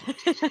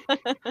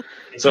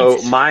 So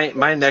my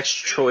next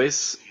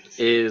choice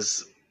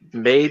is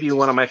maybe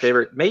one of my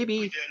favorite,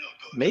 maybe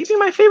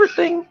my favorite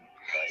thing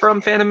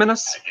from Phantom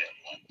Menace.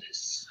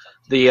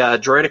 The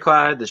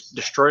droidicide, the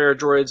destroyer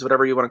droids,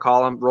 whatever you want to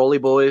call them, Roly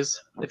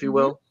Boys, if you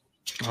will.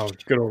 Oh,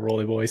 good old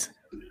Roly Boys.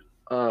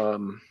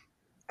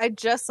 I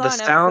just saw The an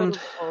sound-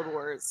 episode of Clone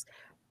Wars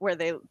where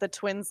the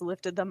twins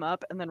lifted them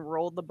up and then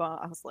rolled the bomb.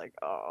 I was like,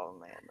 oh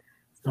man.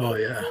 Oh,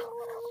 yeah.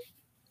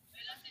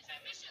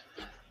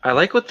 I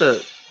like what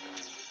the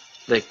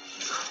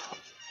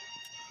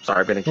sorry,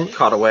 I've been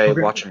caught away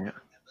Okay. watching it.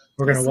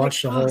 We're going to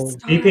watch the whole.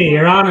 BP,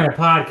 you're on a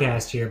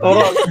podcast here. Hold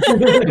on.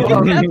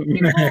 Hold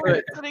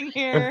on. Sitting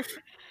here.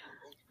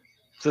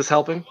 Is this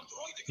helping?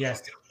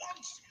 Yes.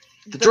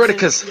 The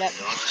droidicas. Yep.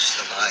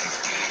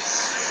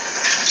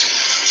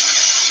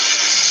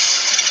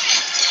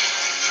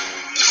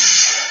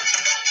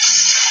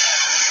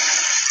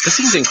 This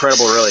seems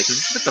incredible, really, because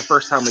this is like the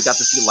first time we got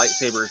to see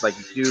lightsabers like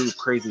do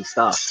crazy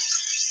stuff,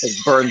 like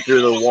burn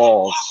through the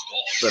walls.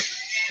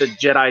 The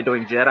Jedi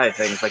doing Jedi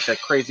things, like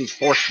that crazy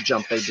force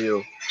jump they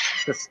do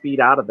to speed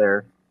out of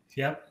there.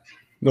 Yep.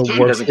 The He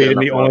warp doesn't get speed,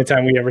 and the enough only love.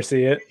 time we ever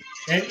see it.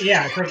 And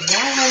yeah, it's like, why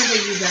haven't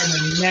they used that in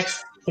the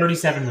next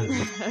 37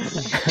 movies?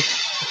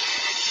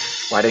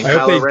 Why didn't I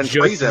hope Kylo Ren they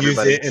freeze just use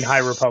everybody? it in High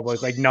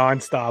Republic, like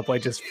nonstop,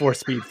 like just force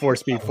speed, force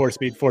speed, force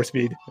speed, force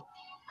speed.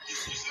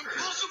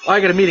 Oh,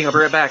 I got a meeting. I'll be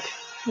right back.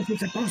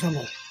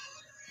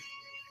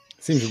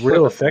 Seems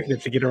real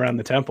effective to get around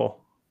the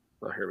temple.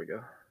 Oh, here we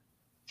go.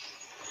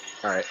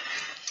 All right.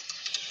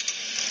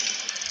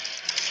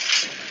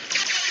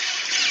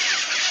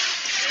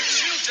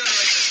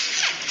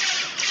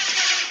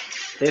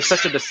 It's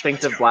such a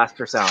distinctive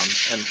blaster sound,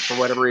 and for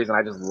whatever reason,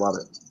 I just love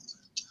it.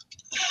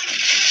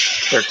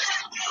 their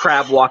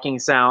crab walking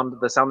sound,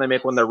 the sound they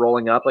make when they're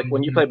rolling up. Like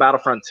when you play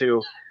Battlefront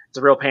 2, it's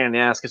a real pain in the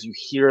ass because you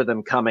hear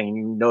them coming and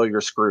you know you're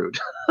screwed.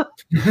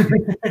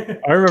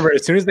 I remember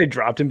as soon as they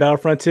dropped in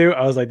Battlefront 2,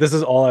 I was like, this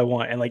is all I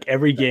want. And like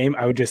every game,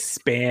 I would just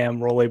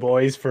spam Rolly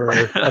Boys for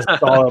a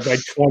solid like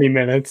 20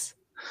 minutes.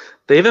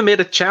 They even made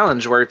a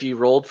challenge where if you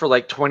rolled for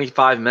like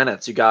 25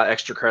 minutes, you got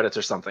extra credits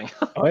or something.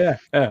 Oh, yeah.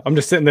 I'm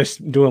just sitting there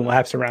doing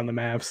laps around the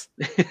maps.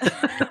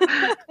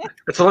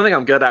 It's the only thing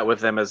I'm good at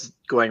with them is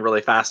going really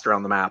fast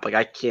around the map. Like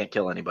I can't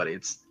kill anybody.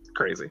 It's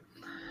crazy.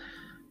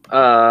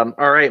 All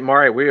right,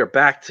 Mari, we are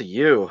back to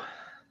you.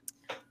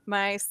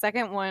 My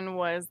second one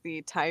was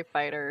the TIE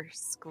Fighter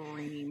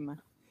Scream.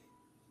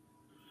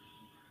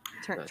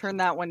 Turn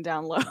that one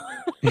down low.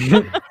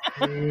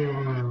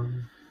 That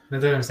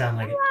doesn't sound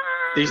like it.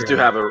 These do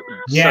have a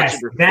yes,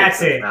 such a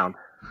that's it. sound.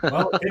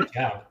 Well, good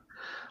job.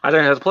 I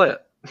didn't have to play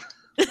it.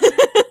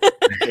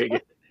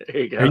 There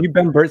you go. Are you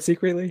Ben Burt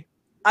secretly?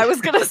 I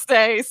was gonna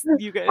say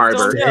you guys Mari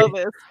don't Burt. know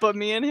this, but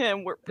me and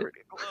him were pretty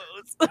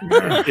close.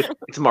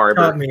 It's Mari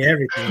Taught Burt. me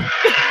everything.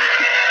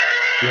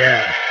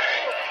 Yeah.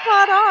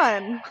 Spot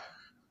on.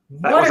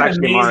 That What was an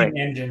actually amazing Mari.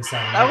 engine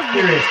sound. That was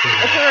Seriously.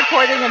 it's a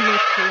recording of me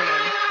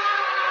screaming.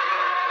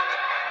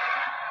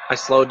 I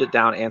slowed it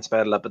down and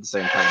sped it up at the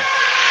same time.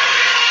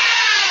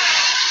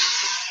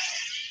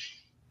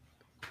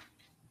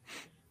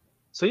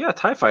 So yeah,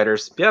 TIE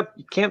fighters. Yeah,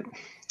 you can't.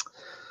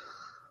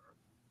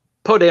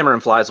 Poe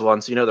Dameron flies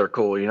one, so you know they're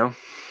cool. You know.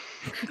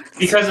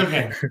 Because of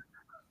him.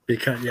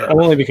 Because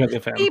Only because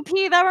of him.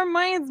 EP, that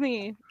reminds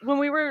me. When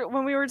we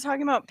were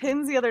talking about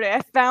pins the other day,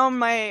 I found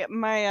my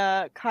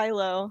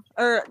Kylo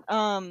or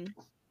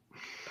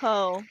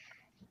Poe.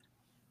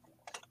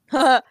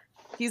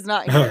 He's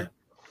not here.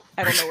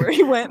 I don't know where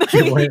he went.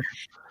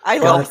 I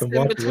lost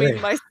him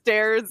between my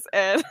stairs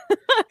and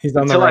He's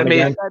on the Until I run made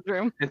again.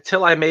 bedroom.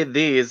 Until I made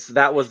these,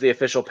 that was the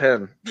official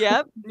pin.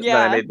 Yep. Then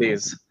Yeah. I made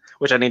these,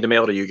 which I need to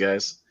mail to you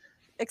guys.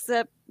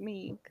 Except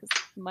me, because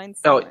mine's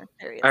Oh, somewhere.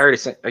 There he is. I already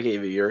sent. I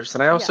gave you yours,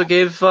 and I also Yeah.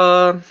 gave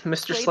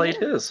Mr. Slade Slade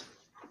his.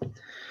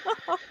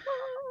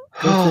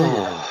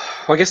 Well,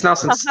 I guess now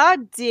since Haha,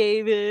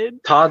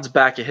 David. Todd's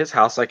back at his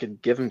house, I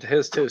could give him to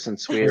his too,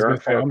 since we are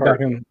far I'm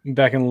apart.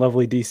 back in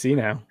lovely DC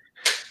now.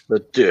 The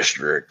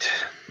district.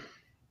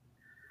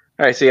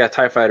 All right, so yeah,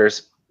 TIE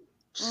fighters,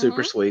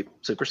 super Mhm.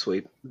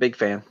 sweet, big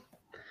fan.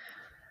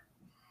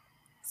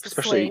 So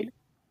Especially,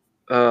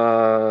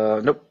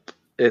 Slade? nope,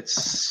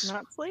 it's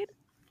Not Slade?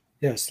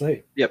 Yeah,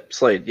 Slade. Yep,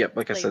 Slade. Yep,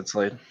 like I Slade. said,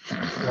 Slade.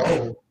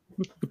 Whoa.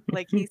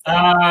 Like he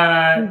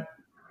said.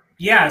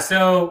 Yeah,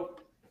 so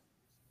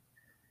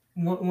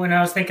when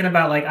I was thinking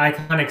about like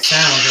iconic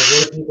sounds, like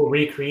what do people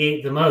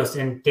recreate the most?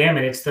 And damn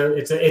it, it's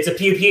a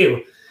pew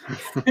pew.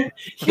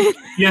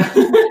 Yeah,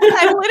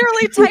 I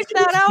literally type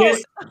that out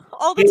Yes.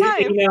 all the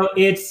time. You know,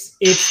 it's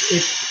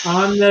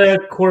on the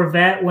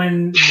Corvette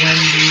when the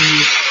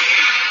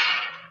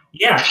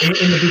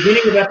in the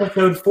beginning of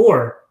episode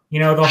 4. You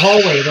know, the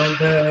hallway,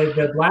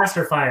 the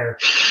blaster fire.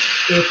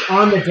 It's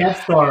on the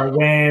Death Star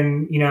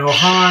when, you know,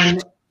 Han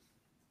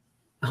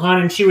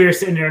and Chewie are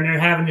sitting there and they're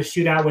having to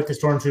shoot out with the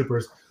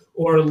stormtroopers.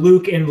 Or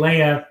Luke and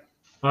Leia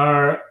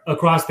are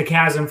across the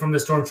chasm from the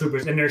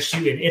stormtroopers and they're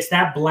shooting. It's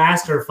that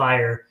blaster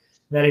fire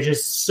that is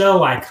just so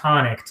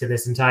iconic to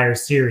this entire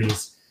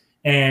series.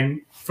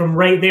 And from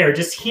right there,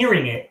 just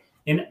hearing it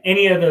in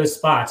any of those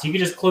spots, you can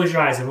just close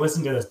your eyes and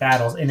listen to those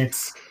battles, and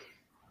it's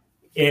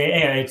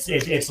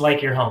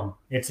like you're home.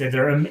 It's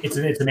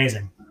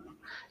amazing.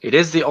 It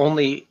is the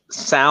only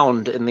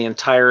sound in the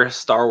entire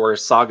Star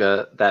Wars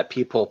saga that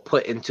people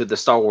put into the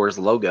Star Wars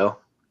logo.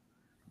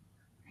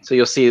 So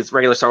you'll see its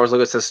regular Star Wars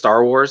logo says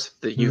Star Wars.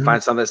 That you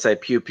find something that say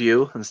pew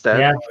pew instead.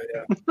 Yeah.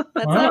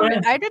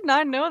 I did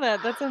not know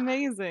that. That's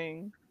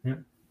amazing.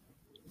 That'd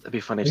be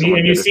funny.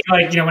 And you see,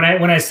 like, you know,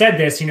 when I said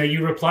this, you know,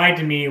 you replied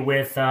to me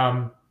with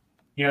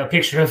you know, a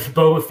picture of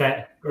Boba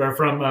Fett or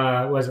from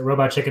was it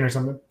Robot Chicken or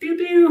something? Pew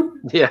pew.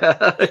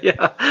 Yeah.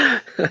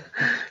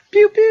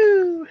 Pew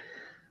pew.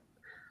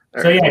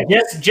 So yeah,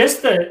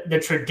 just the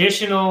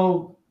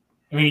traditional.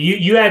 I mean,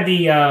 you had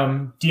the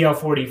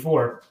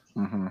DL-44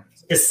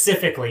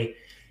 specifically.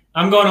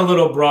 I'm going a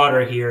little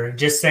broader here,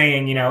 just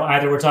saying, you know,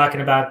 either we're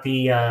talking about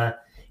the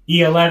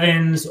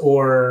E11s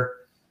or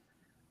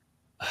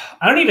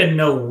I don't even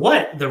know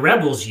what the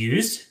Rebels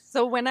used.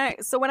 So when I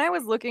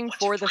was looking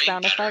for the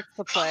sound effects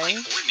to play,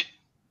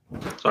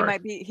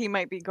 he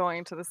might be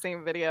going to the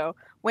same video.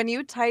 When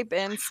you type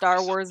in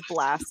Star Wars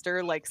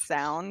blaster like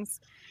sounds,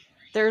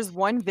 there's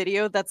one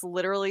video that's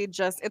literally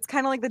it's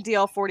kind of like the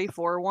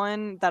DL-44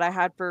 one that I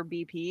had for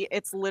BP.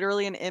 It's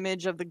literally an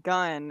image of the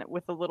gun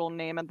with a little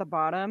name at the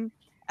bottom,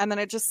 and then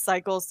it just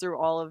cycles through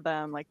all of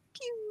them like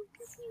pew,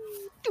 pew,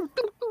 pew,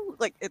 pew, pew.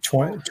 Like it's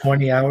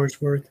 20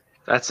 hours worth.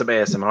 That's some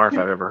ASMR if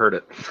I've ever heard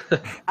it.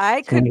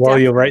 I could while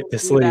you write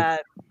definitely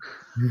to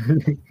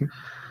do sleep. that.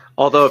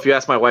 Although, if you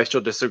ask my wife,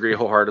 she'll disagree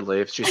wholeheartedly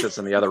if she sits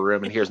in the other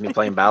room and hears me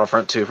playing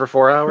Battlefront 2 for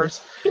 4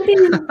 hours.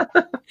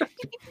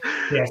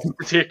 Yes.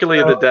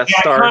 Particularly the Death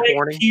Star iconic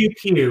warning. Pew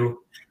pew,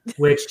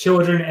 which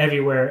children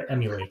everywhere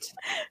emulate.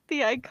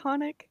 The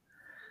iconic.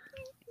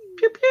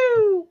 pew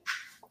pew.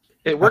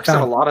 It works in a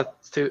found- lot of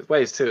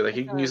ways too. Like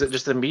you can use it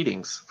just in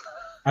meetings.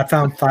 I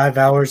found 5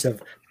 hours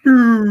of.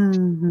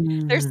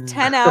 There's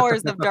 10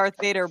 hours of Darth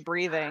Vader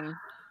breathing.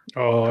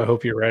 Oh, I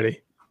hope you're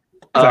ready.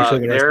 It's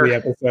actually the rest of the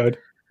episode.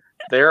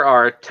 There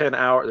are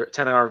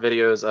 10-hour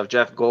videos of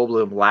Jeff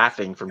Goldblum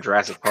laughing from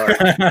Jurassic Park.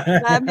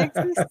 That makes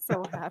me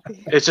so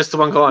happy. It's just the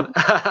one going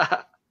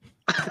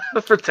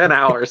for 10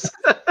 hours.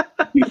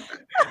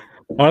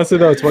 Honestly,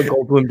 though, it's what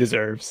Goldblum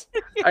deserves.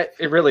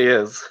 It really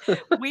is.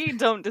 We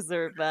don't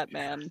deserve that,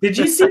 man. Did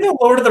you see the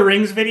Lord of the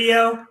Rings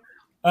video?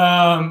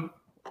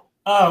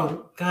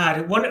 Oh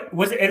God, what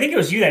was it? I think it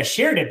was you that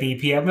shared it,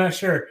 BP. I'm not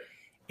sure.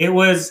 It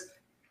was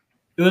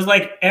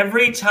like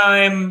every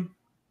time.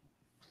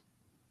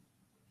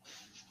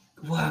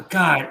 Well,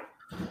 God,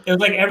 it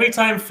was like every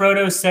time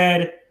Frodo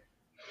said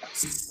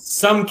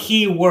some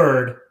key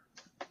word.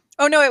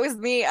 Oh no, it was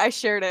me. I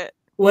shared it.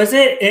 Was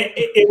it?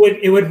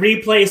 It would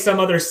replay some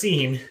other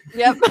scene.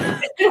 Yep.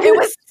 It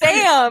was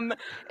Sam.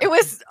 It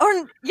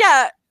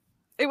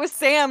was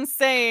Sam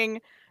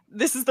saying,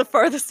 "This is the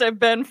farthest I've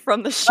been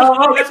from the show."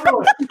 Oh, that's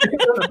what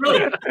it was.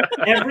 Brilliant.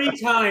 Every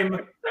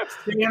time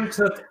Sam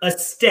took a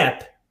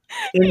step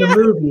in the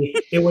movie,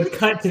 it would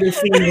cut to the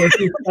scene where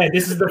he said,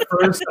 "This is the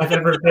furthest I've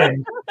ever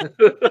been,"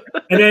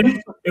 and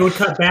then it would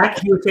cut back.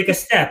 He would take a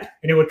step,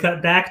 and it would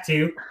cut back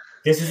to,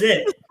 "This is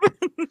it.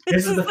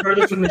 This is the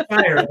furthest from the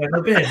Shire I've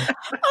ever been." I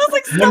was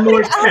like, one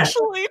more step,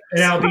 actually,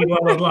 and I'll be blah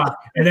blah blah.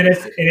 And then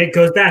it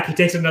goes back. He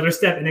takes another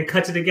step, and then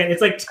cuts it again.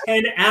 It's like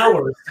 10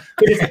 hours.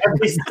 It is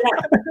every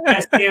step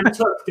that Sam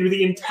took through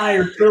the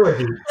entire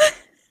trilogy,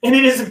 and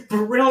it is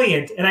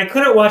brilliant. And I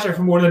couldn't watch it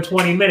for more than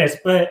 20 minutes,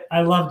 but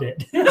I loved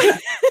it.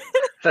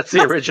 That's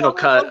the original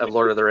cut of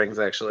Lord of the Rings,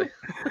 actually.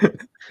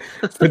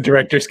 It's the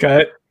director's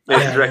cut.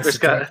 Yeah, the director's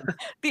cut.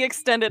 The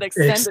extended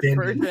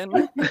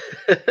version.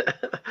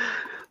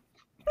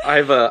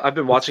 I've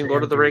been watching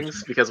Lord of the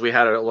Rings because we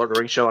had a Lord of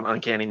the Rings show on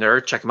Uncanny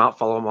Nerd. Check them out.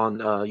 Follow them on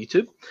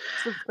YouTube.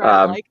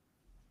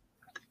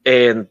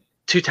 And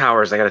Two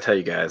Towers, I got to tell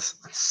you guys,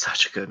 it's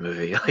such a good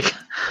movie. Like,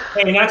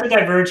 hey, not to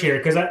diverge here,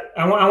 because I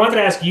wanted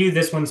to ask you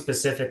this one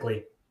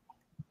specifically.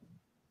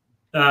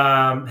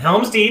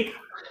 Helm's Deep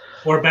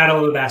or Battle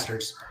of the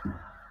Bastards?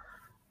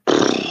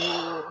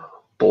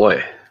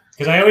 Boy.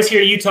 Because I always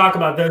hear you talk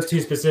about those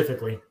two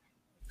specifically.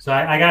 So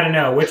I got to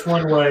know which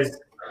one was,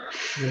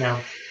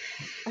 I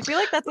feel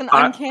like that's an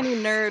Uncanny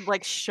Nerd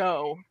like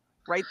show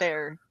right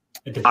there.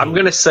 I'm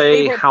going to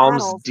say Favorite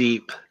Helm's battles.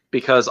 Deep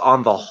because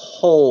on the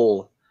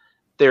whole,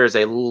 there's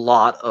a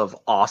lot of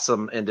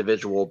awesome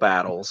individual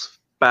battles.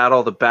 Battle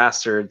of the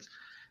Bastards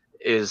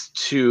is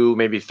 2,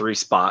 maybe 3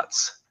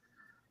 spots.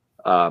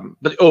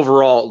 But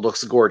overall, it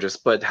looks gorgeous.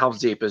 But Helm's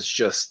Deep is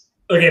just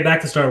okay.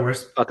 Back to Star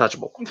Wars.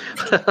 Untouchable.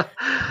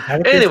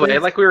 Anyway,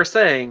 like we were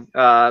saying,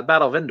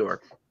 Battle of Endor.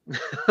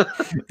 All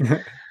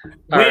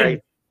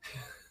right.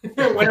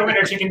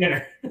 Winner, chicken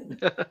dinner.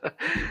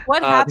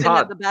 What happened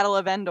Todd. at the Battle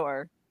of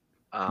Endor?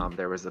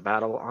 There was the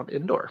battle on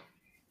Endor.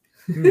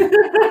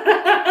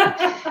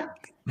 That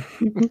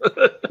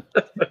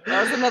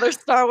was another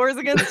Star Wars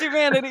Against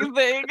Humanity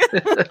thing.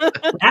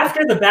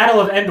 After the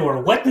Battle of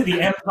Endor, what did the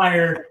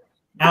Empire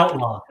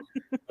outlaw?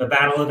 The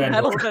Battle of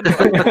Endor.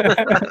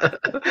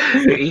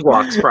 The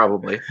Ewoks,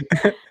 probably.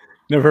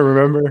 Never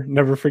remember,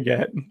 never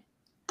forget.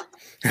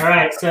 All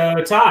right,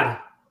 so Todd.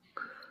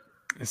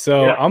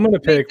 So Yeah. I'm gonna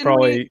pick Didn't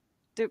probably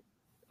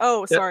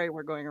Oh, sorry,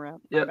 we're going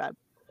around. My Yep. bad.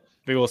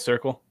 big old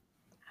circle.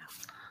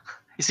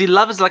 You see,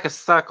 love is like a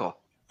circle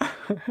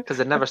because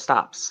it never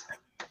stops.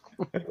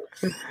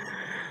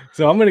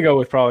 So I'm gonna go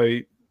with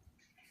probably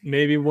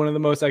maybe one of the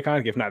most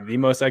iconic, if not the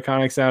most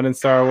iconic sound in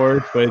Star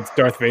Wars, but it's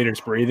Darth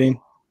Vader's breathing.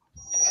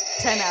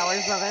 10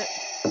 hours of it.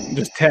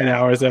 Just 10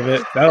 hours of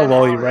it. That'll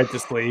lull you right to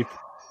sleep.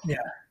 Yeah,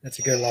 that's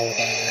a good lullaby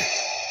there.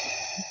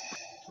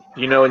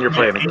 You know, when you're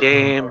playing a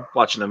game,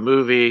 watching a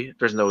movie,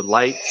 there's no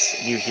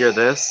lights, you hear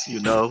this, you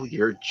know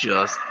you're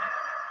just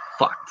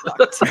fucked.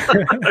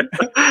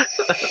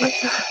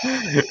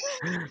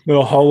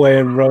 Little hallway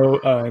and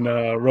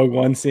Rogue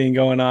One scene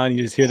going on.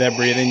 You just hear that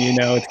breathing, you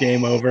know it's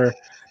game over.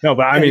 No,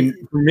 but I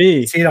mean, for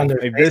me, See it on their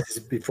like faces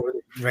before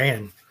they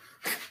ran.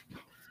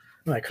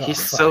 Like, oh,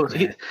 He's fuck, so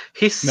man.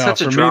 he's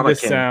such a for drama me,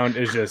 this king. sound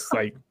is just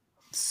like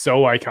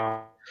so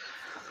iconic.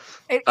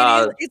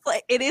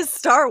 It is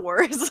Star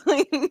Wars.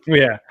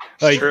 Yeah,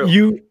 like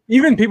True.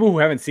 even people who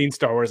haven't seen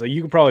Star Wars, like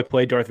you could probably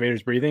play Darth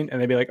Vader's breathing, and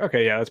they'd be like,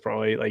 okay, yeah, that's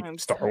probably like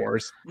Star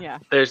Wars. Yeah.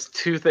 There's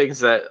 2 things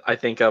that I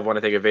think of when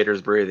I think of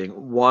Vader's breathing.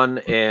 One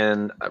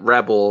in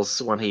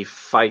Rebels when he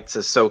fights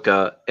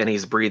Ahsoka and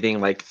he's breathing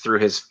like through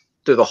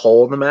the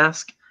hole in the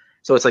mask.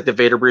 So it's like the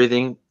Vader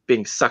breathing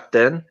being sucked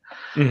in.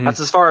 Mhm. That's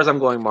as far as I'm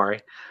going,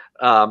 Mari.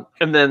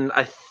 And then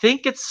I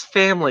think it's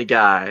Family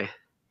Guy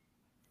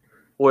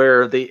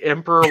where the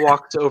Emperor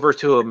walks over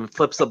to him and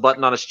flips a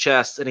button on his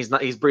chest and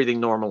he's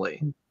breathing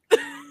normally.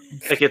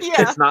 Like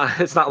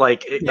it's not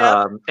like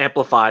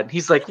amplified.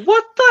 He's like,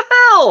 what the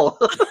hell?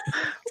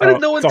 Why did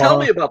no one tell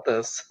me about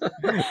this?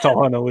 It's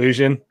all an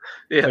illusion.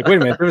 Yeah. Like, wait a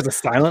minute, there was a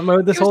silent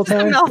mode this It was whole just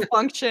a time?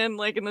 malfunction,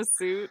 like in the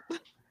suit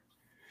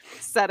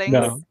settings.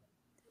 No.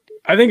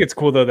 I think it's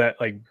cool though that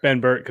like Ben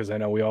Burt, because I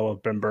know we all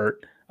love Ben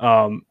Burt.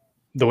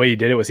 The way he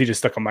did it was he just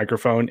stuck a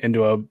microphone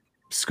into a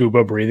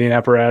scuba breathing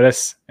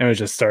apparatus and it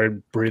just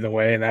started breathing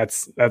away, and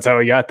that's how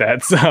we got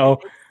that. So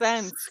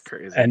Sense.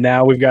 Crazy. and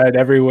now we've got it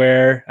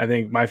everywhere. I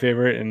think my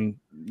favorite, and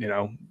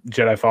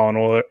Jedi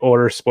Fallen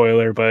Order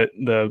spoiler, but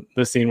the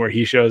scene where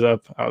he shows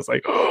up, I was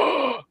like,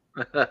 oh.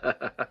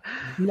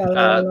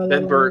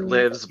 Ben Burt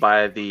lives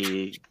by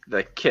the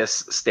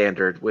KISS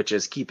standard, which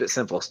is keep it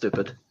simple,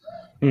 stupid.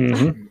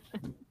 Mm-hmm.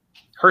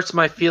 Hurts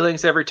my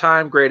feelings every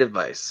time. Great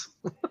advice.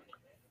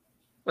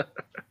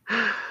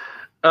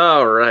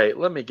 All right,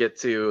 let me get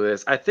to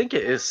this. I think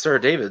it is Sir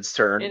David's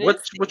turn.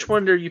 Which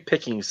one are you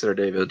picking, Sir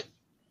David?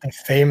 A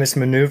famous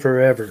maneuver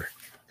ever.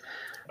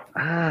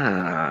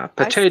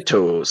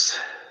 Potatoes.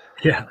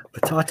 Yeah,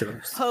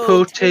 potatoes.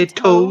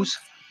 Potatoes.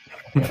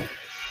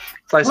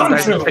 Slice them,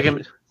 dice,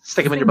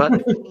 stick them in your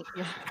butt.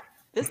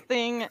 This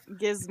thing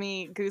gives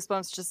me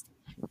goosebumps just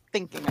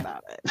thinking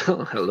about it.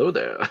 Oh, hello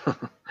there.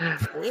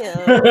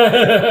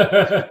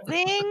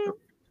 Zing.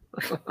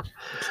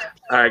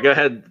 All right, go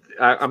ahead.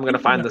 I'm going to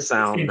find the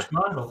sound.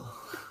 What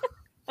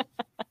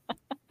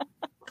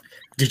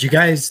did you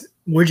guys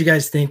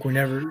think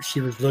whenever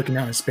she was looking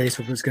out in space,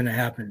 what was going to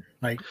happen?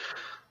 Like,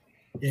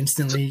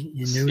 instantly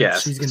you knew what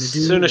she's going to do?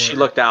 As soon as she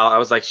looked out, I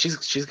was like, she's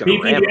going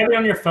to ram. Do you have it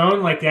on your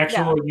phone, like the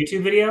actual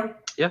YouTube video?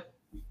 Yeah.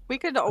 We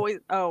could always.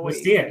 Oh, wait.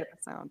 Let's see it.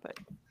 Sound, but...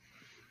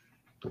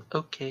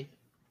 Okay.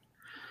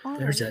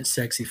 There's that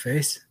sexy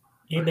face.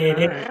 Yeah,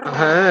 baby.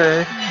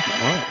 Hey.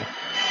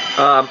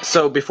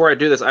 So before I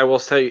do this, I will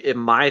tell you, in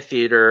my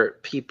theater,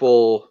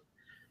 people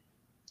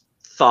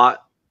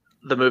thought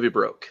the movie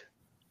broke.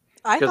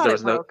 I thought there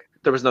it broke.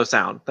 There was no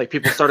sound. Like,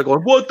 people started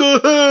going, "What the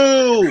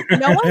hell?"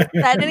 No one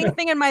said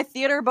anything in my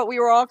theater, but we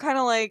were all kind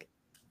of like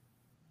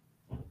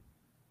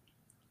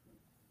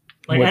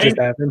what just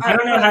happened? I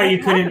don't know how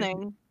you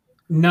couldn't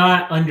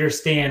not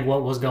understand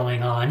what was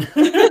going on.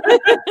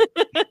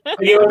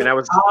 It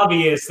was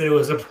obvious that it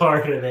was a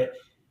part of it.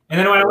 And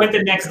then when I went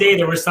the next day,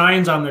 there were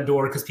signs on the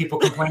door because people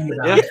complained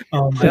about it.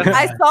 Oh my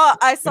God.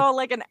 I saw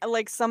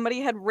like somebody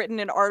had written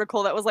an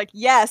article that was like,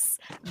 yes,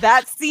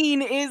 that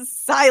scene is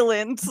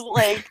silent.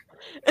 Like,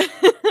 all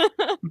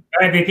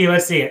right, BP,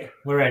 let's see it.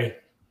 We're ready.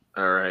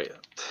 All right.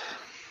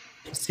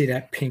 See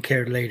that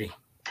pink-haired lady.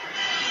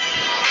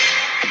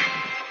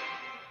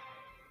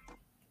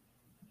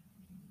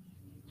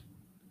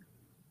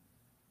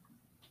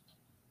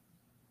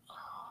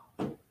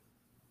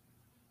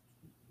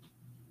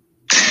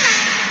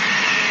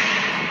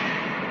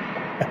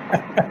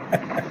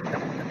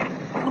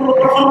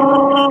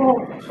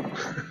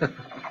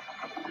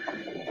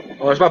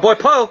 Oh, there's my boy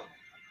Poe.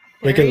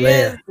 Look at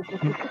Leia.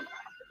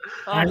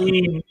 I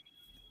mean,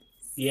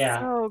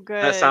 yeah. So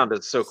good. That sound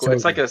is so cool. So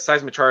it's like a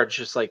seismic charge,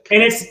 just like.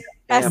 And it's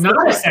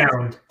not a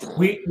sound.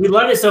 We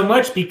love it so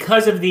much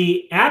because of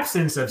the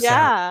absence of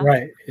sound.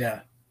 Right,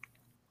 yeah.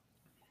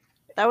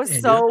 That was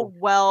so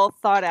well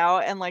thought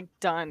out and like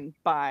done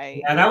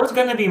by. Yeah, that was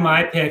going to be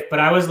my pick, but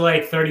I was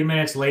like 30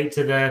 minutes late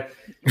to the.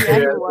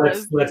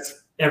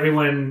 Let's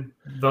everyone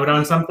vote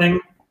on something,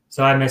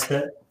 so I missed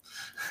it.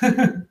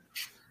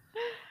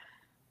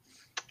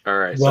 All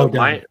right, well so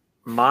done.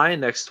 my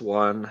next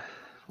one,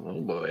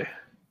 oh boy,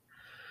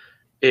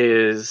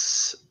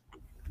 is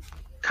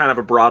kind of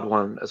a broad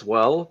one as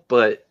well,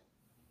 but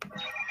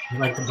You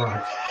like the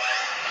broad.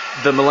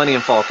 the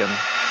Millennium Falcon,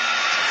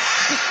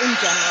 Just in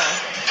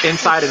general.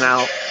 inside and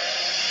out.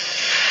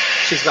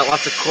 She's got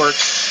lots of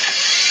quirks,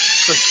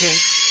 some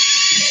kinks.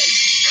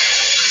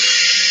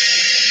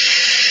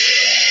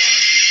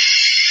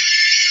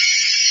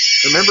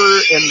 Remember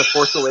in The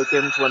Force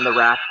Awakens when the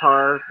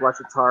Rathtar, bless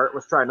its heart,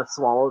 was trying to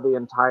swallow the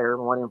entire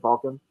Millennium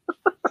Falcon?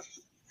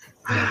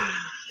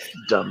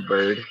 Dumb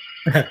bird.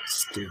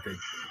 Stupid.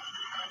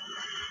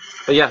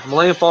 But yeah,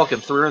 Millennium Falcon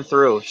through and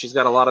through. She's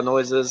got a lot of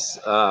noises.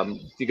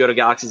 If you go to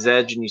Galaxy's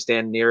Edge and you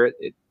stand near it,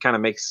 it kind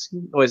of makes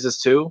noises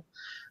too.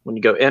 When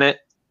you go in it,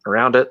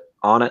 around it,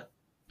 on it,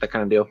 that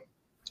kind of deal.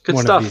 Good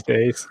One stuff. of these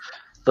days.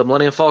 The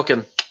Millennium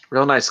Falcon.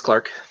 Real nice,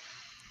 Clark.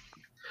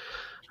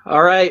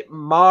 All right,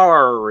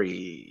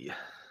 Mari.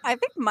 I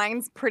think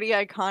mine's pretty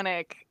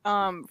iconic.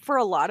 For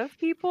a lot of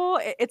people,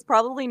 it's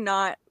probably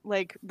not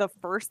like the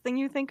first thing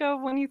you think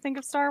of when you think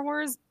of Star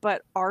Wars,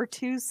 but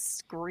R2's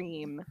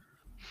scream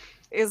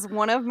is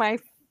one of my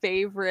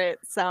favorite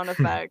sound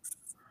effects.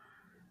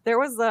 There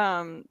was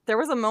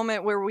a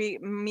moment where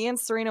me and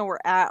Serena were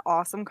at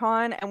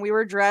AwesomeCon and we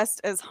were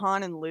dressed as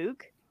Han and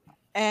Luke,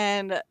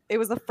 and it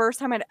was the first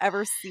time I'd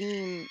ever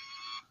seen.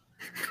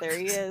 There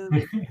he is.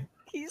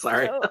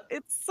 Sorry.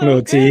 It's so No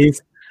good.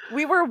 tease.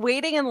 We were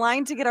waiting in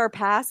line to get our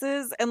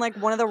passes, and like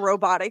one of the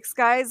robotics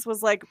guys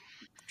was like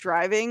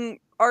driving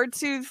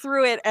R2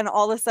 through it, and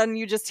all of a sudden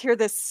you just hear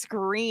this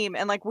scream,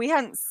 and like we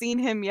hadn't seen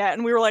him yet,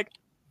 and we were like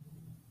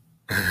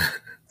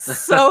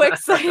so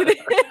excited.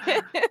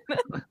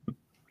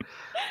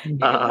 You can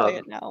play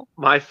it now.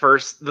 My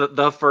first,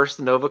 the first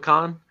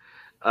NovaCon,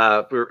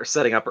 we were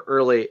setting up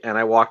early, and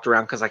I walked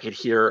around because I could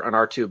hear an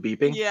R2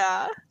 beeping.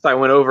 Yeah. So I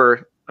went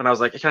over. And I was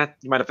like, you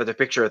mind if I take a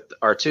picture at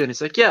R2? And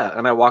he's like, yeah.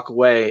 And I walk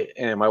away,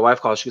 and my wife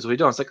calls. She goes, what are you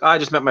doing? I was like, oh, I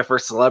just met my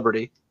first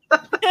celebrity.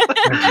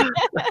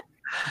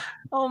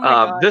 Oh my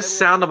God. This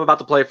sound I'm about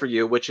to play for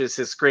you, which is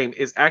his scream,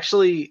 is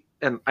actually,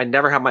 and I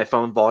never have my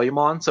phone volume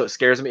on, so it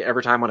scares me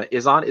every time when it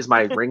is on, is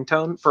my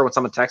ringtone for when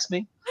someone texts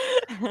me.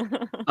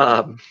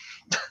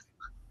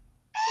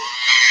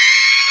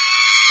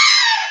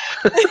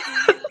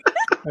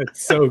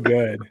 That's so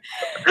good.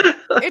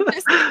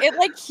 It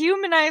like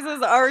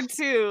humanizes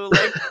R2.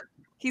 Like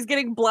he's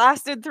getting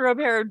blasted through a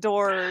pair of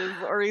doors,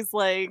 or he's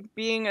like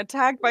being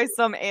attacked by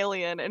some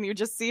alien, and you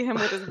just see him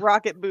with his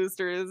rocket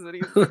boosters, and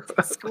he's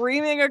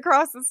screaming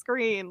across the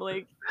screen,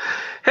 like,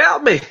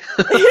 "Help me!"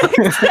 Are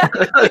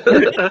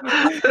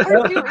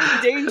you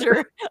in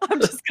danger? I'm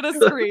just gonna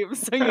scream,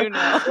 so you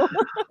know.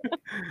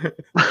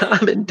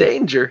 I'm in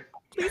danger.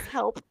 Please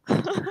help.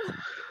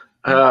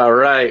 All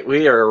right,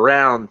 we are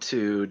around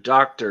to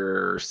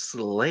Dr.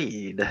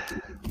 Slade.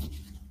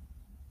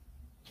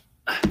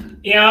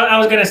 Yeah, I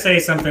was gonna say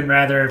something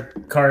rather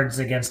Cards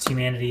Against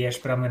Humanity-ish,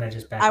 but I'm gonna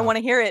just back. I want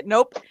to hear it.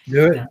 Nope.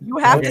 Do it. You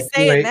have to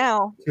say it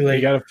now. You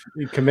gotta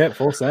commit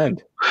full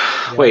send.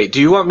 Wait, do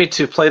you want me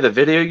to play the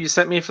video you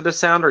sent me for the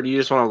sound, or do you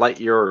just want to light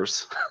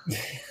yours?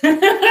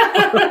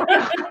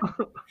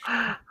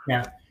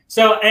 Yeah.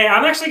 So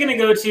I'm actually gonna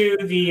go to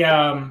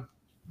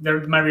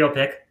my real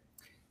pick,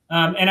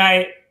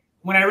 and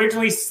when I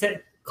originally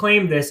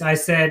claimed this, I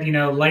said,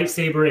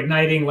 lightsaber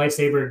igniting,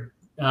 lightsaber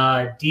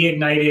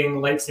de-igniting,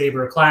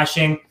 lightsaber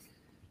clashing.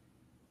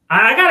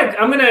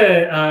 I'm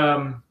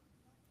gonna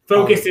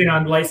focus in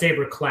on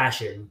lightsaber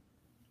clashing.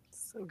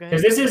 So good.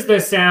 Because this is the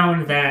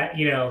sound that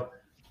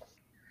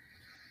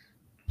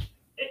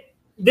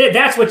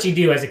that's what you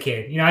do as a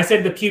kid. I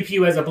said the pew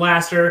pew as a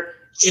blaster.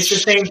 It's the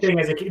same thing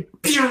as a kid.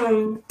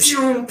 Pew,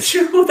 pew,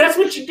 pew. That's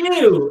what you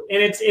do,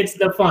 and it's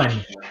the fun,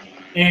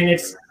 and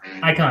it's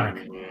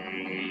iconic.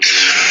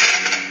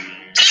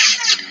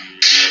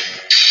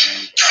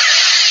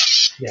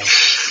 Yeah.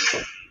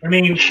 I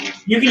mean,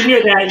 you can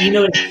hear that, you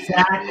know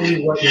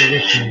exactly what you're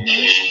listening to.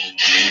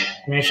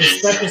 And it's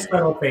just such a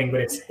subtle thing, but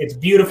it's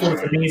beautiful,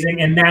 it's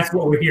amazing, and that's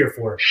what we're here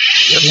for.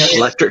 Yep.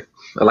 Electric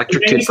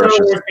if any Star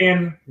toothbrushes. Wars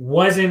fan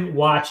wasn't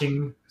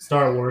watching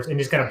Star Wars and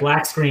just got a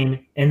black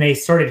screen and they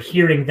started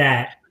hearing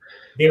that,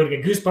 they would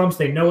get goosebumps,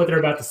 they know what they're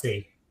about to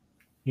see.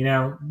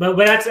 But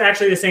that's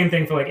actually the same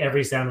thing for like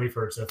every sound we've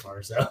heard so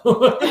far. So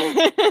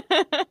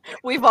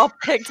we've all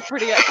picked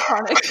pretty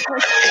iconic.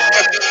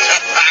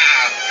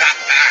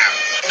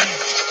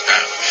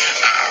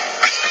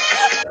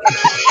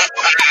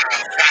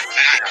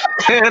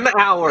 10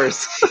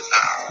 hours.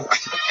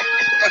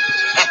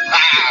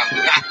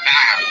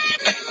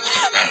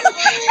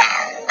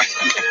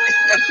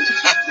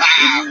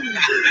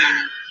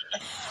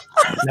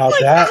 Now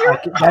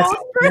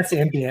that's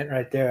ambient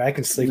right there. I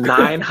can sleep.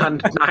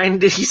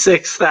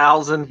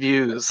 996,000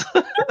 views.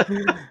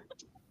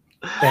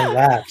 And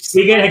laughs.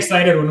 We get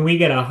excited when we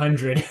get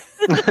 100.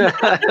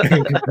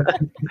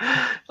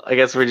 I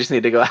guess we just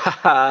need to go.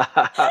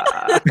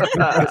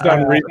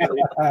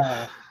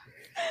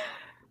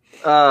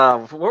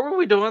 What were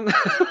we doing?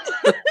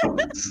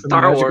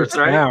 Star Wars,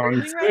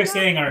 right? We're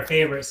saying our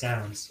favorite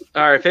sounds.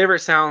 Our favorite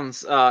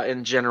sounds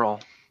in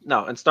general.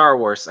 No, in Star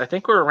Wars. I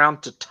think we're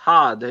around to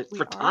Todd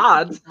for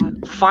Todd's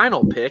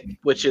final pick,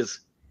 which is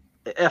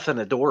effing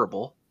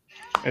adorable.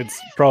 It's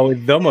probably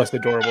the most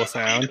adorable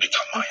sound.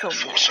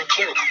 For some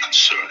clerical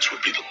concerns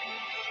would be the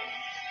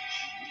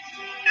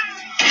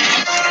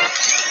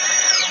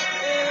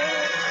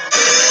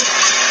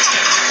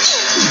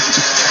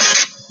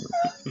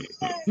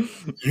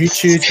You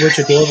choose which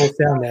adorable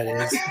sound that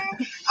is.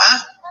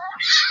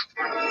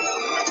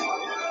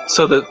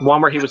 So the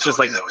one where he was just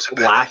like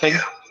laughing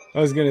I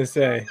was gonna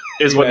say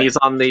is when he's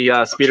on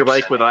the speeder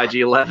bike with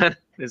IG-11.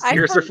 His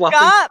ears are flopping.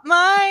 I forgot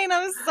mine.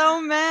 I was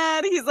so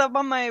mad. He's up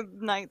on my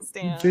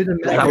nightstand. Does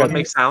that one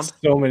make sound?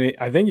 So many.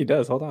 I think he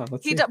does. Hold on.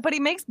 Let's see. But he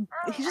just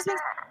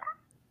makes.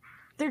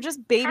 They're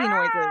just baby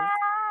noises.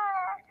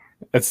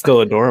 That's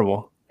still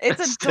adorable.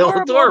 It's still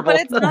adorable,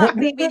 but it's not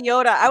Baby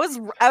Yoda. I was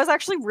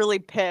actually really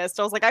pissed.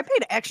 I was like, I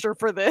paid extra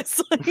for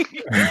this.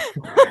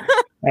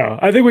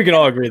 I think we can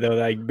all agree though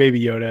that like,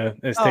 Baby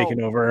Yoda has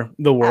taken over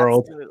the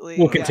world. Absolutely.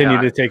 Will continue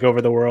to take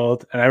over the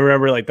world. And I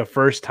remember like the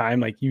first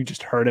time like you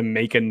just heard him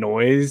make a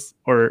noise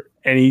or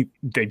they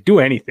do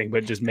anything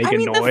but just make a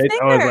noise.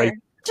 I was like,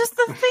 just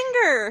the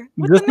finger.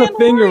 Just the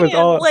finger was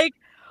all like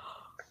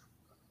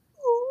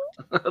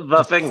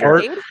the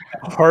finger.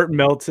 Heart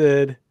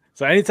melted.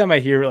 So anytime I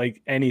hear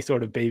like any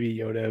sort of Baby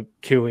Yoda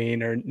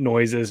cooing or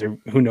noises or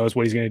who knows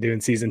what he's going to do in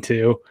season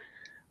 2,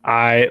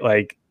 I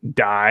like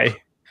die.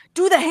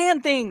 Do the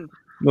hand thing.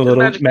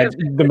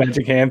 The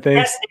magic hand thing.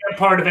 That's the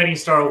part of any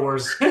Star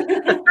Wars.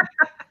 I'm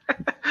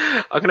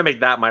going to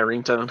make that my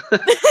ringtone.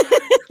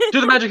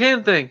 Do the magic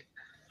hand thing.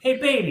 Hey,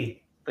 baby.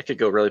 That could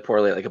go really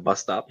poorly at like a bus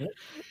stop.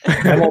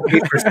 That won't be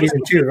for season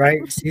 2, right?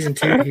 Season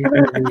 2, he's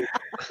going to be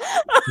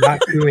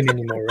not doing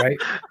anymore, right?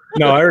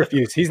 No, I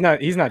refuse. He's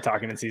not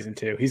talking in season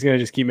 2. He's going to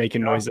just keep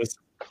making noises.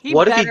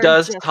 What if he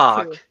does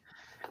talk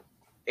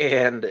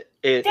and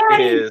It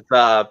is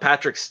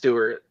Patrick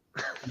Stewart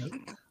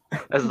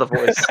as the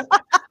voice.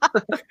 I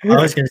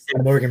was going to say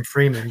Morgan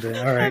Freeman, but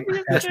all right.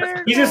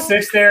 He just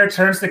sits there,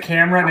 turns the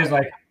camera, and is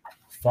like,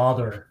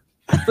 "Father."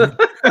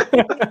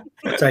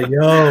 It's like,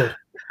 yo.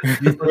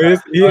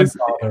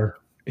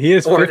 He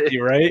is 50,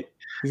 right?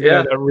 He's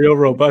got a real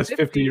robust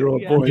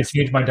 50-year-old voice. Just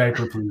change my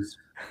diaper, please.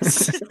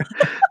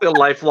 The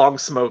lifelong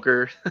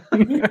smoker.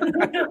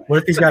 What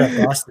if he's got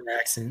a Boston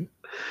accent?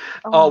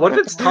 Oh, what if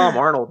it's Tom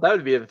Arnold? That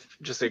would be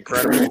just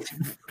incredible.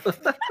 What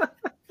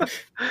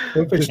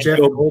if it's Jeff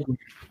Goldblum?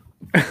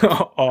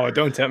 Oh,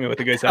 don't tell me what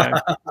the good time.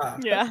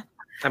 Yeah.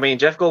 I mean,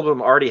 Jeff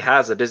Goldblum already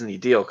has a Disney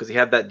deal because he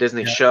had that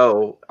Disney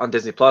show on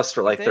Disney Plus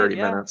for like 30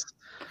 minutes.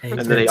 And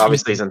then he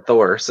obviously is in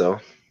Thor, so.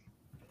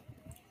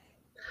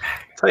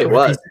 Tell you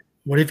what.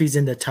 What if he's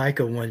in the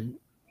Taika one?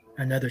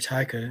 Another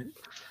Taika.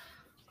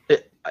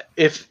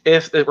 If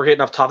we're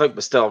getting off topic,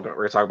 but still we're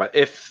gonna talk about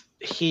it. If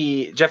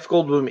Jeff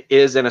Goldblum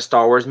is in a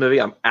Star Wars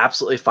movie, I'm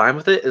absolutely fine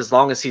with it as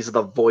long as he's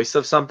the voice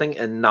of something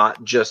and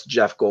not just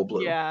Jeff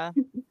Goldblum. Yeah.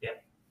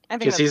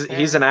 Because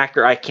he's an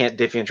actor I can't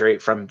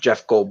differentiate from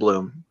Jeff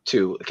Goldblum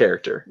to a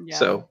character. Yeah.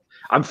 So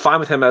I'm fine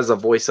with him as a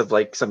voice of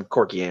like some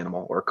quirky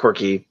animal or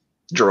quirky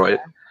droid.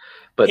 Yeah.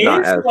 But his,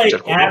 not as like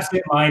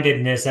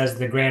absent-mindedness as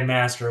the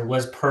Grandmaster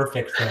was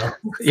perfect though.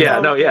 Yeah,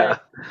 no, yeah.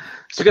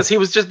 It's because he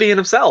was just being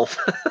himself.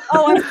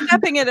 Oh, I'm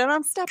stepping it in.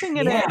 I'm stepping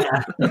it in.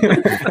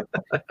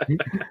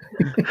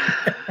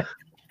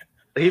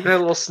 He even had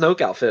a little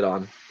Snoke outfit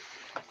on.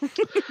 He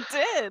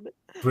did.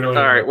 Brilliant.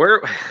 All right,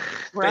 we're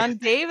on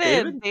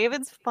David.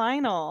 David's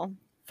final.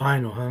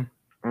 Final, huh?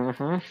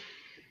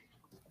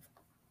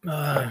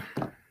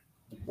 Mm-hmm.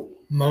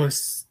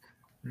 Most.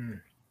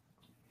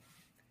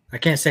 I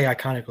can't say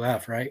iconic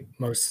laugh, right?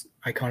 Most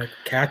iconic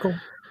cackle.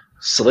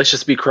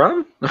 Salacious B.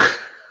 Crumb.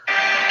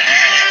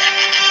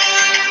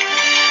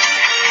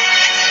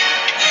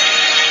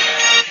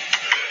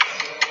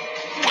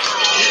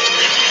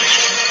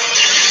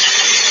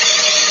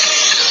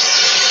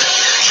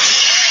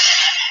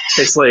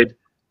 Hey, Slade,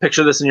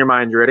 picture this in your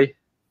mind. You ready?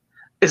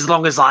 As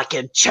long as I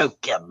can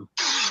choke him.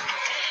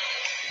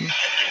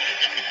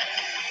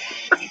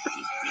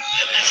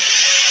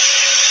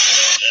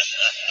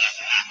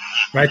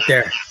 Right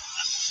there.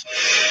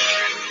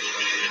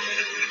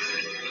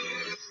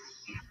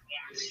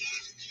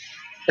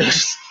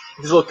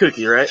 He's a little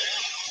kooky, right?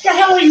 What the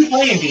hell are you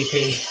playing,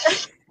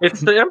 DP?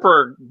 It's the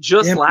Emperor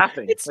just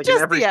laughing. It's like just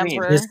in every the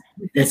scene. Emperor.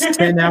 It's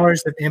 10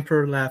 hours of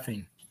Emperor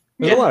laughing.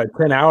 There's a lot of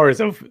 10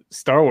 hours of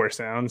Star Wars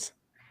sounds.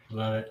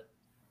 Love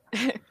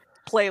it.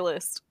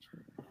 Playlist.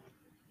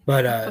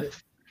 But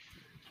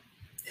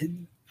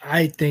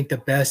I think the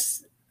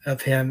best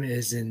of him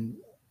is in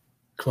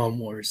Clone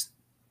Wars.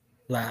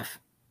 Laugh.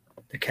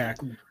 The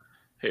cackle.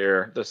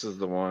 Here, this is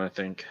the one, I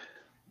think.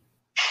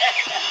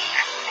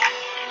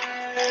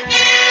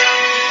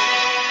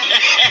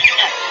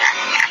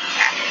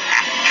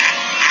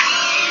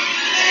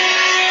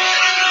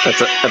 That's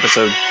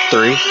episode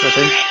 3, I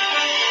think.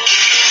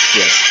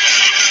 Yes.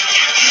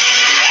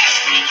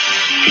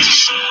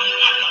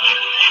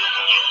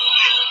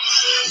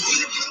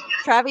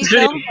 Travis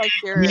sounds like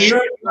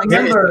you're.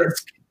 Remember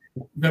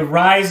the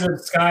Rise of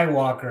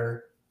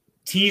Skywalker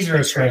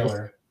teaser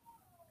trailer,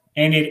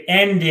 and it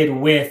ended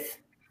with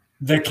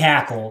the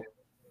cackle,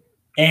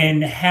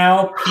 and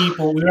how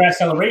people we were at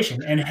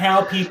Celebration, and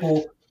how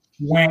people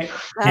went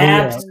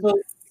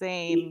absolutely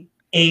insane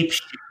ape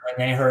shit when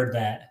they heard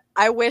that.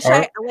 I wish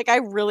I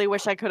really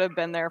wish I could have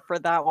been there for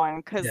that one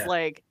because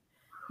like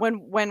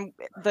when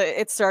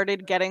it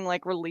started getting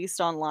like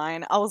released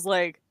online, I was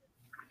like,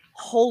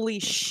 holy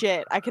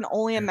shit! I can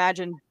only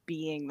imagine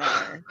being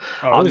there.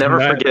 I'll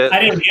never forget. I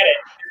didn't get it.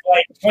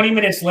 Like 20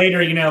 minutes later,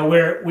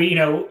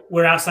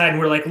 we're outside and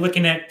we're like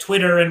looking at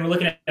Twitter and we're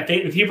looking at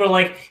people are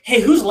like,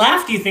 "Hey, whose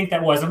laugh do you think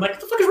that was?" I'm like, "What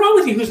the fuck is wrong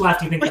with you? Whose laugh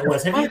do you think that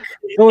was?"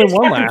 Only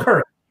one laugh.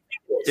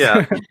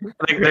 Yeah,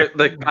 like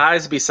the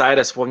guys beside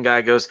us. One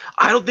guy goes,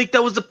 "I don't think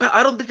that was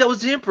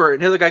the Emperor,"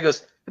 and the other guy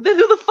goes, "Then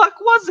who the fuck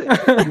was it?"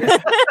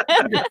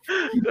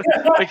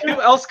 Like, who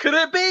else could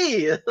it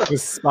be? It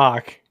was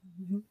Spock.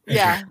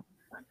 Yeah,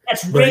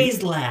 that's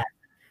Ray's laugh.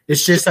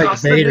 It's just like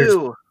Vader's.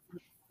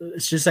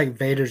 It's just like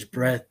Vader's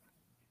breath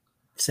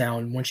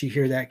sound. Once you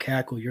hear that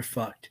cackle, you're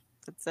fucked.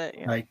 That's it.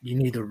 Yeah. Like you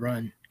need to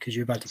run because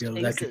you're about to get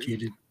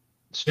electrocuted.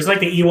 Just like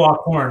the Ewok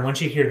horn.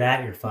 Once you hear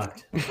that, you're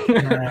fucked.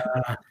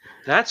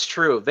 That's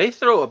true. They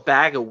throw a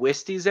bag of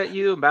Whisties at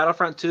you in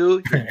Battlefront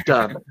 2, you're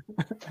done.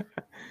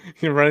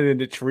 You're running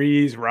into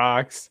trees,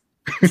 rocks.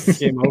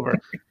 Game over.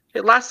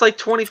 It lasts like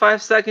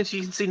 25 seconds.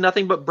 You can see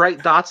nothing but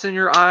bright dots in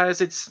your eyes.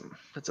 It's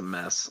a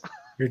mess.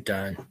 You're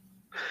done.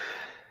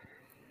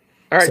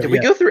 All right, did we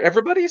go through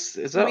everybody's?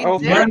 Is that all?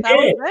 That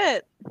was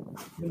it.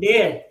 We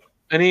did.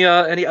 Any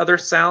other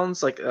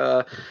sounds? Like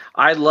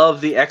I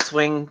love the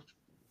X-wing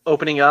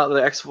opening up,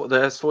 the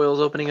S-foils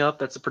opening up.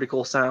 That's a pretty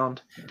cool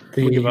sound.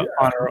 The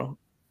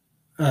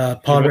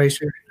pod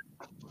racer.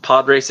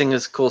 Pod racing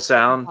is a cool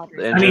sound.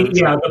 I mean,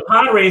 the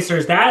pod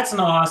racers. That's an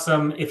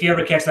awesome. If you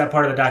ever catch that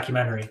part of the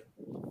documentary.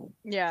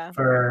 Yeah.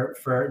 For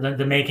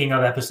the making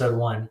of episode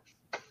 1.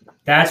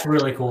 That's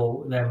really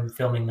cool, them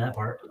filming that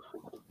part. I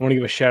want to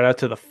give a shout out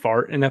to the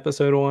fart in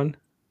episode 1.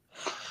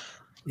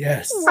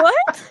 Yes.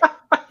 What?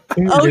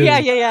 Oh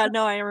yeah.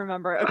 No, I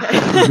remember. Okay.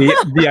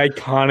 the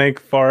iconic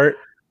fart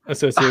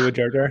associated with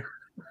Jar Jar.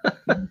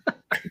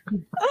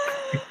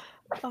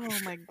 Oh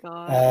my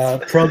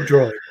god. Probe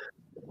droid.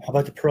 How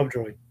about the probe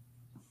droid?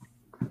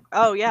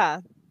 Oh yeah.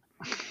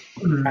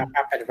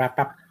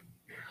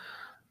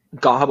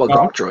 How about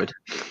Gonk Droid?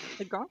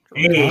 The Gonk Droid.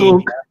 Hey.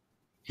 Gonk.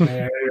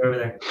 Over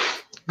there.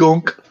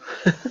 Gonk.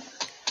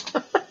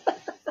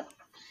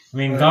 I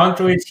mean, Gonk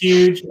Droid's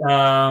huge.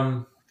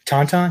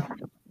 Tauntaun?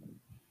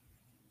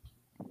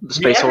 The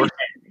Space Horse.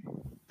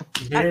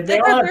 There's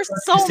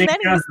so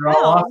many sounds.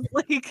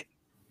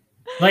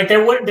 Like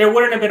there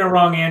wouldn't have been a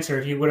wrong answer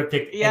if you would have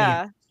picked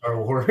any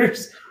Star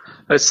Wars.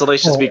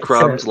 Salacious B.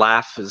 Crumb's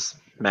laugh is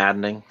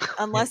maddening.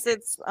 Unless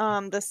it's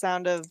the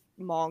sound of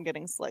Maul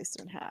getting sliced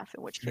in half,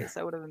 in which case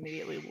I would have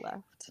immediately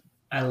left.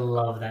 I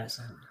love that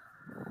sound.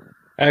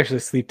 I actually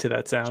sleep to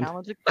that sound.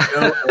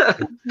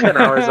 10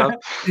 hours up.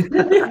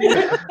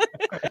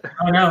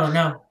 Oh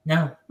no.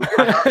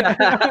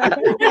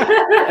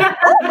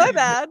 Oh, my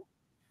bad.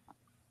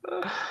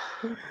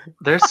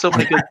 There's so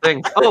many good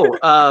things.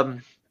 Oh,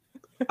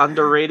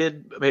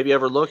 underrated, maybe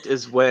overlooked,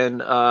 is when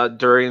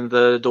during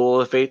the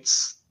Duel of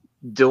Fates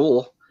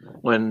duel,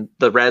 when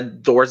the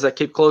red doors that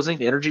keep closing,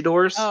 the energy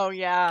doors. Oh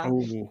yeah.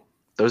 Ooh.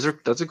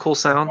 That's a cool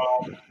sound.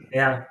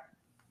 Yeah.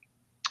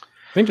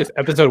 I think just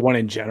episode 1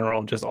 in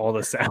general, just all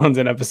the sounds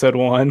in episode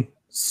 1.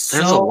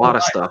 There's a lot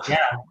of stuff. Yeah.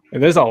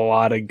 And there's a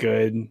lot of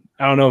good.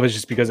 I don't know if it's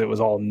just because it was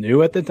all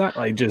new at the time,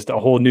 like just a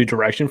whole new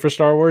direction for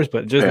Star Wars,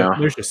 but just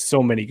there's just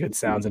so many good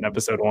sounds in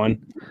episode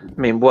 1. I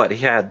mean, what, he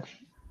had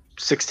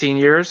 16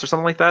 years or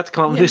something like that to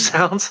come up with new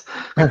sounds.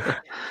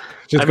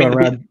 Just going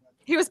around.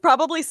 He was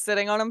probably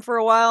sitting on them for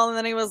a while, and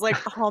then he was like,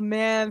 "Oh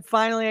man,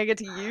 finally I get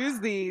to use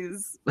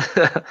these."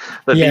 The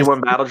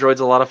B1 battle droid's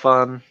a lot of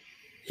fun.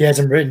 He has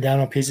them written down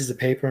on pieces of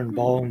paper and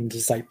ball and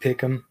just like pick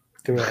them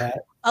through a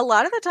hat. A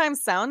lot of the time,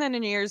 sound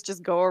engineers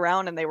just go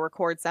around and they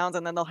record sounds,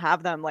 and then they'll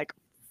have them like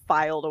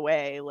filed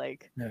away.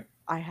 Like,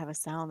 I have a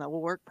sound that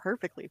will work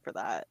perfectly for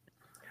that.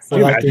 So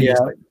like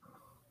Go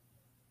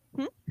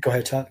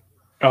ahead, Todd.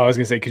 Oh, I was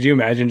gonna say, could you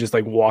imagine just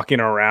like walking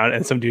around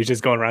and some dude's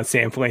just going around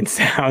sampling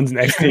sounds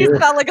next to you? He's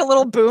got like a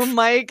little boom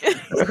mic.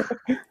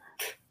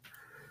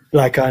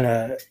 Like on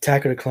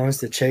Attack of the Clones,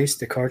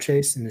 the car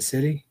chase in the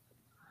city.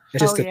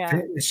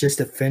 It's just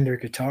a Fender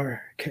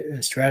guitar, a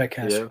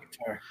Stratocaster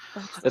guitar.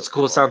 It's a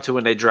cool sound too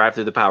when they drive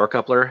through the power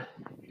coupler.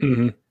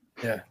 Mm-hmm.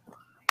 Yeah.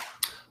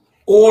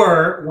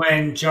 Or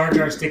when Jar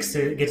Jar gets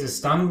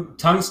his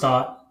tongue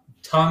stuck.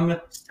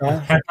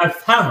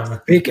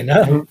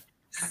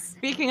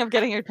 Speaking of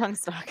getting your tongue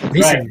stuck.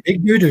 He's a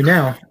big doo-doo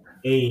now.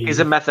 He's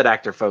a method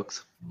actor,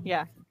 folks.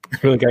 Yeah.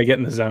 Really gotta get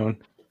in the zone.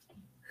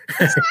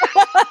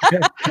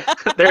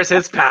 There's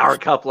his power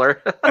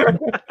coupler.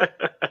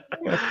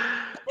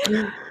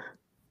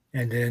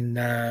 And then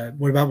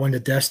what about when the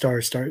Death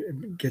Star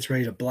gets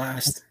ready to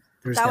blast?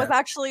 That was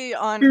actually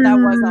on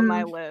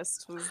my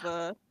list. Was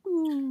the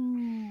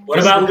What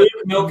about Luke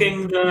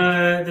milking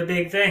the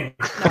big thing?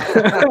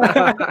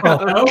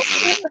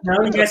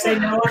 No, you guys say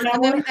no on that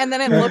one? And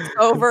then it looks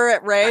over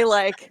at Rey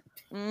like,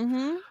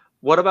 mm-hmm.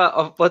 What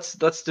about let's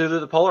do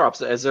the polar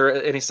opposite. Is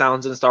there any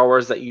sounds in Star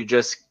Wars that you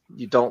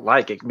don't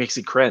like? It makes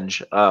you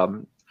cringe.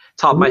 Top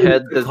of my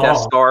head, the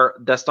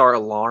Death Star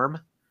alarm.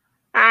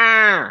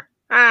 I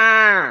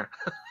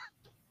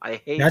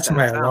hate that's that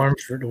my sound. alarm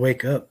to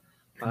wake up.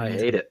 I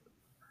hate it.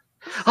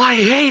 I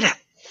hate it.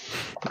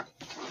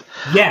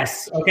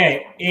 Yes.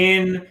 Okay.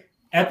 In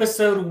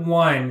episode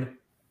 1,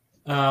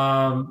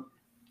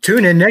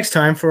 tune in next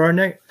time for our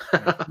next.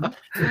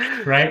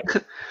 Right.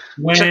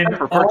 When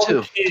all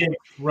the kids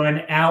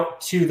run out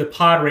to the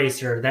pod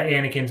racer that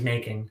Anakin's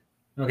making.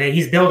 Okay,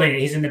 he's building it.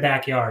 He's in the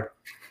backyard,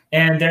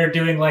 and they're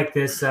doing like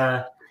this.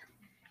 I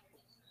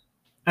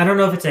don't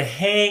know if it's a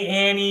 "Hey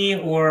Annie"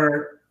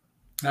 or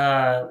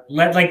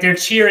like they're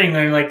cheering.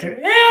 They're like, "Hey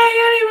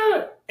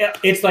Annie!"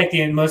 It's like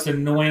the most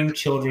annoying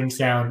children's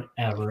sound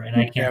ever, and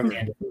I can't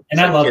stand it.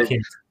 And I love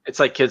kids. It's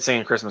like kids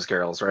singing Christmas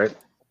carols, right?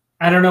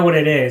 I don't know what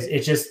it is.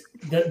 It's just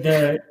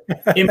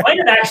it might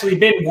have actually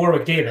been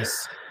Warwick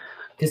Davis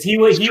because he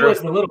was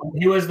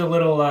the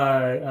little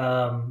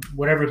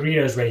whatever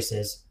Greedo's race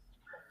is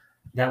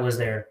that was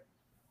there.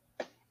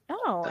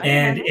 Oh,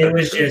 and it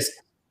was just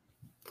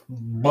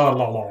blah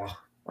blah blah.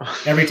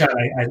 Every time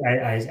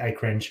I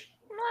cringe.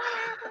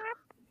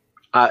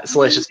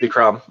 Salacious B.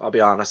 Crumb, I'll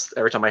be honest.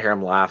 Every time I hear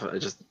him laugh, I turn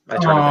it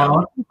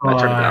down. I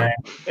turn it down.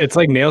 It's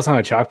like nails on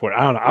a chalkboard.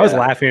 I don't know. I was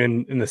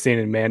laughing in the scene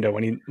in Mando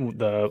when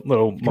the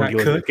little monkey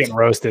was getting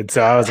roasted.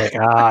 So I was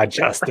like,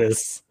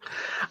 justice.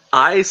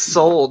 I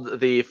sold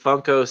the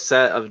Funko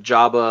set of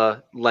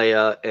Jabba,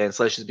 Leia, and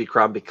Salacious B.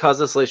 Crumb because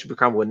the Salacious B.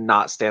 Crumb would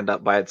not stand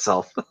up by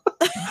itself.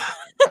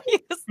 He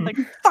was like,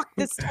 fuck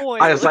this toy.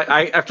 I was like,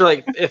 after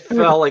like it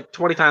fell like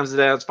 20 times a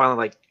day, I was finally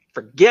like,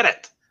 forget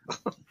it.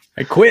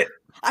 I quit.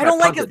 I don't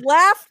like his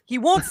laugh. He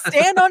won't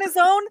stand on his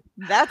own.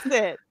 That's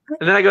it.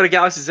 And then I go to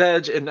Galaxy's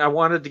Edge, and I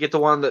wanted to get the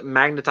one that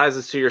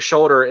magnetizes to your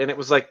shoulder, and it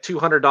was like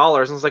 $200. And I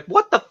was like,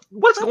 what's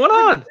going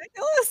on?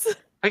 Ridiculous.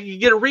 I could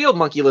get a real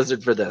monkey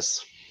lizard for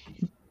this.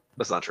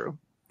 That's not true.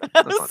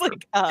 I was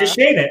like, Just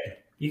shave it.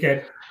 You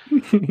could.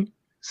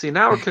 See,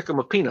 now we're cooking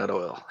with peanut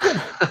oil.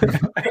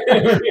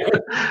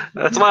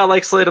 That's why I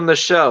like Slade on this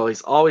show.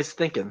 He's always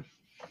thinking.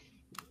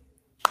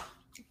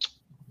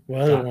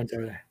 What other ones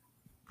are there?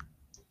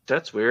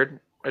 That's weird.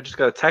 I just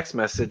got a text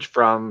message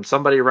from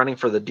somebody running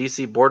for the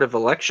DC Board of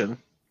Election.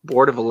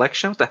 Board of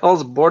Election? What the hell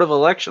is a Board of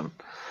Election?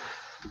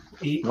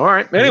 All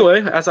right.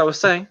 Anyway, as I was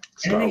saying.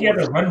 I didn't think you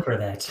had to run for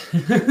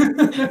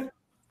that.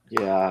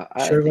 Yeah.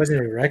 Sure it wasn't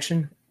an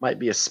erection? Might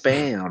be a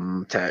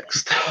spam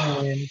text.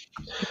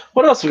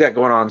 What else we got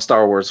going on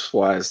Star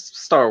Wars-wise?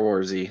 Star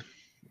Wars-y.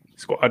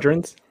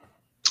 Squadrons?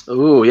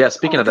 Ooh, yeah.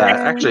 Speaking of that,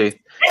 actually,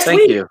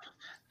 thank you.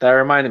 That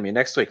reminded me.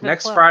 Next week,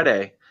 next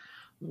Friday,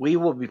 we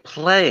will be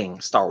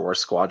playing Star Wars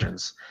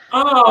Squadrons.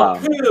 Oh,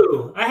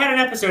 poo. I had an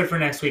episode for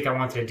next week I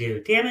wanted to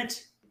do. Damn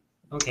it.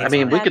 Okay. I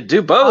mean, we could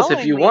do both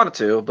if you wanted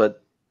to,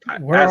 but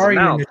where are you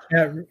in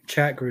the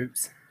chat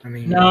groups? I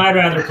mean, no, I'd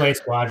rather play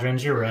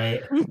Squadrons. You're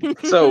right.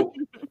 So,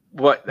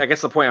 I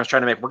guess the point I was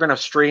trying to make, we're going to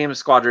stream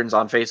Squadrons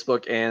on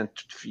Facebook and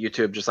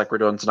YouTube just like we're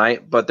doing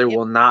tonight, but there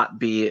will not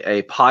be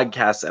a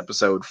podcast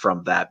episode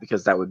from that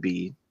because that would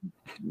be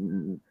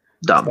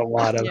dumb. A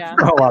lot of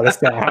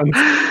sound.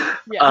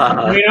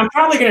 I mean, I'm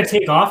probably going to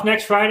take off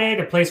next Friday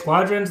to play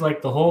Squadrons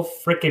like the whole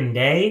freaking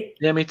day.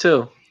 Yeah, me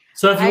too.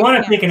 So if you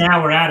want to take an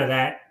hour out of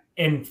that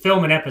and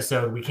film an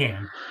episode, we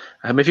can.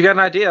 I mean, if you got an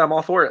idea, I'm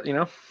all for it,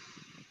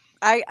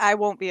 I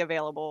won't be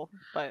available,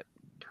 but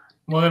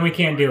well, then we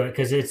can't do it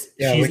because it's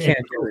we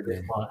can't do it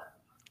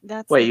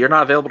then. Wait, you're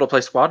not available to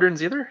play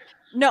Squadrons either?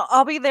 No,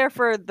 I'll be there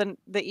for the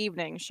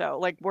evening show.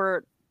 Like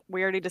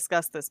we already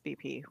discussed this,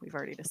 BP. We've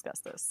already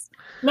discussed this.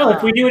 No,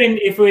 if we do it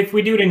if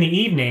we do it in the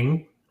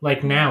evening,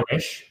 like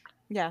now-ish,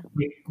 yeah,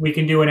 we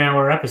can do an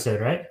hour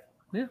episode, right?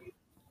 Yeah,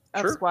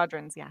 of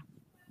Squadrons, yeah.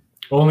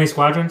 Only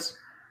Squadrons?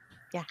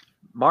 Yeah.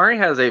 Mari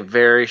has a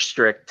very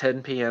strict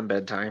 10 p.m.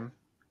 bedtime,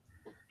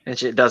 and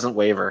she doesn't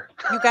waver.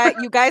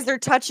 You guys are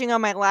touching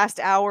on my last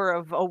hour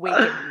of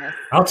awakening.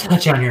 I'll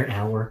touch on your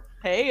hour.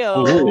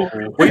 Hey-o.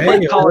 We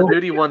played Call of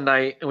Duty one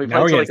night, and we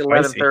played till like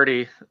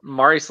 11:30.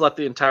 Mari slept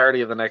the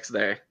entirety of the next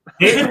day.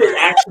 David was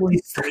actually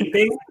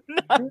sleeping.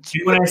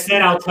 When I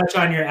said I'll touch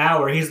on your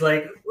hour, he's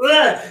like,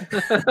 yeah,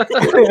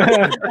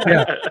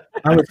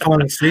 I was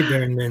falling asleep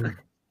there, and then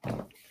I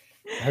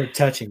heard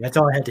touching. That's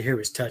all I had to hear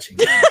was touching.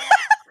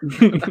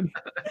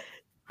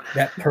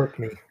 That perked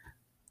me.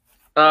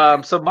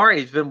 So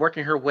Mari's been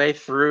working her way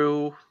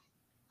through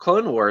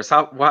Clone Wars.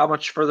 How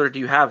much further do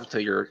you have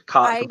till you're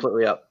caught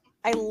completely up?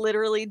 I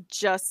literally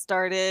just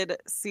started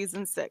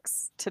season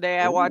 6. Today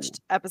I watched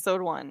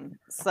episode 1.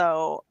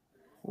 So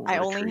I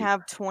only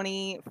have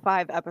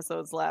 25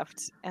 episodes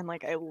left, and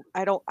like I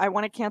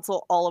want to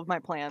cancel all of my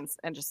plans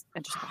and just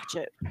watch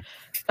it.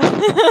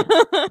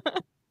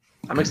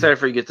 I'm excited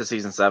for you to get to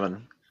season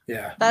 7.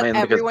 Yeah.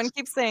 Everyone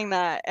keeps saying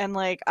that, and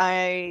like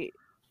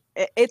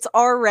it's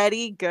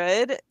already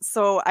good,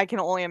 so I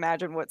can only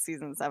imagine what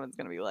season 7 is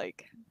going to be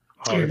like.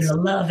 You're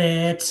gonna love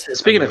it.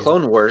 Speaking of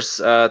Clone Wars,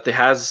 the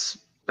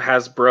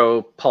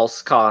Hasbro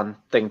PulseCon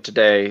thing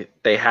today,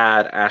 they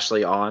had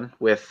Ashley on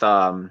with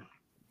the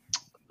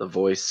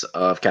voice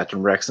of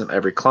Captain Rex and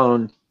every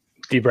clone,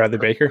 D. Bradley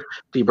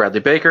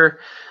Baker.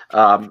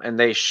 And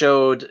they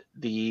showed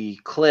the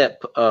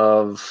clip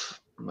of,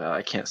 well,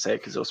 I can't say it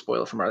because it'll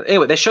spoil it from our.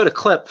 Anyway, they showed a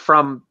clip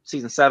from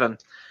season 7,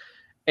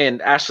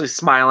 and Ashley's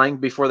smiling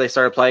before they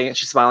started playing it.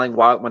 She's smiling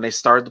when they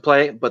started to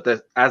play, but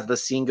as the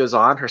scene goes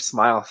on, her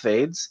smile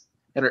fades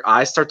and her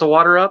eyes start to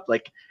water up.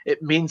 Like,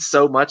 it means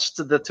so much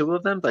to the two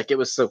of them. Like, it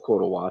was so cool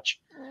to watch.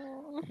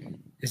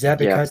 Is that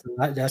because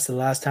that's the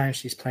last time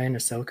she's playing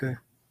Ahsoka?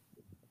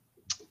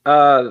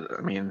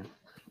 I mean,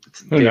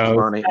 it's Dave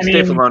Filoni. It's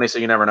Dave Filoni, so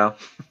you never know.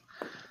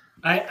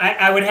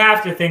 I would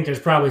have to think there's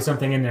probably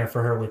something in there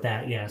for her with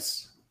that.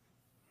 Yes.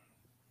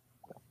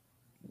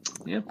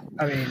 Yeah.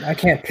 I mean, I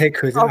can't pick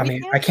who.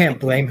 I can't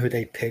blame who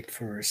they picked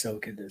for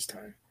Ahsoka this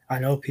time. I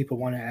know people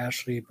wanted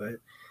Ashley, but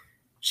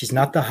she's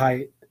not the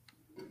height.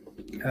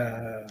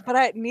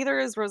 But neither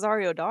is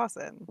Rosario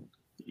Dawson.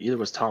 Either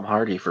was Tom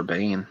Hardy for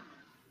Bane.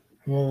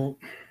 Well,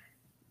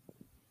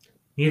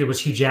 neither was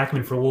Hugh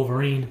Jackman for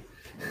Wolverine.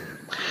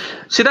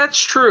 See, that's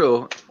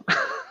true.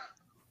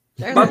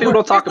 A lot of people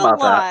don't talk about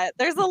that.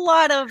 There's a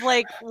lot of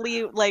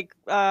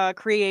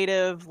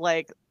creative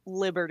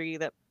liberty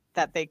that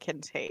they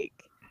can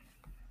take.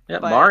 Yeah,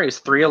 Mari's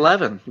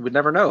 3'11". You would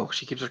never know.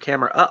 She keeps her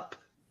camera up.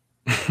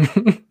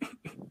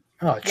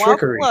 Oh,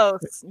 trickery! While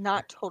close,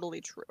 not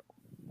totally true.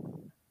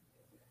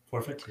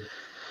 Forfeit 2.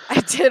 I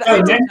did.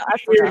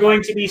 We're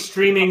going to be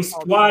streaming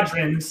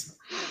Squadrons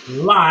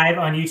live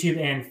on YouTube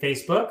and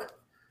Facebook.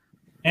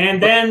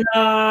 And then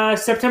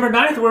September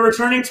 9th, we're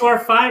returning to our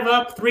 5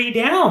 up, 3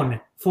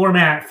 down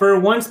format for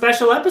one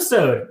special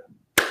episode.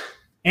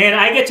 And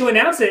I get to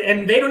announce it,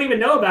 and they don't even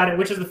know about it,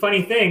 which is the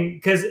funny thing.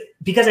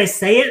 Because I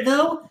say it,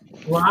 though,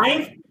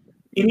 live,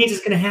 it means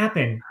it's going to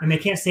happen, and they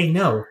can't say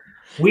no.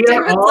 We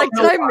David's are all like,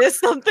 did I miss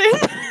something?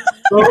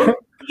 both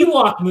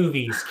Ewok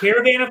movies,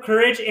 Caravan of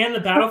Courage and The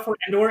Battle for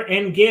Endor,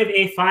 and give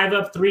a 5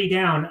 up, 3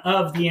 down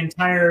of the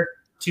entire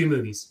 2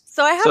 movies.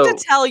 So I have to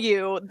tell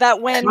you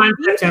that when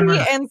September.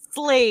 BT and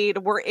Slade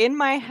were in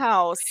my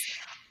house,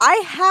 I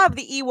have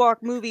the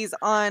Ewok movies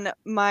on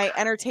my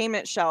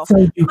entertainment shelf.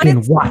 So you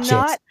can watch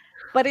it. it.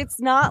 But it's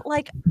not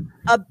like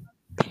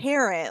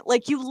apparent.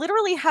 Like you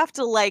literally have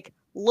to like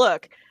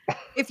look.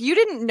 If you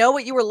didn't know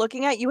what you were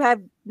looking at, you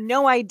have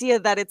no idea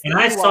that it's. And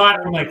I saw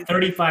it from like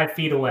 35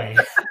 feet away.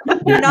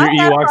 Not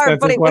that far,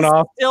 but it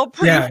was still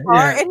pretty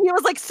far. And he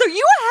was like, "So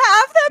you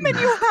have them and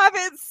you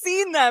haven't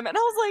seen them?" And I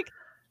was like,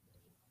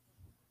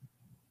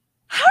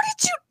 "How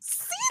did you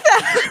see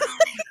that?"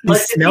 He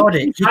smelled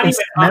it. He can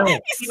smell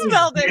it. He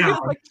smelled it. He was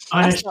like,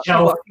 on a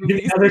shelf on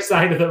the other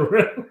side of the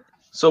room.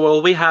 So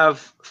will we have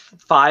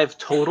 5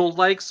 total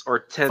likes or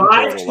 10 5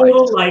 total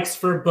total likes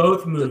for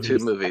both movies. The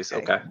 2 movies,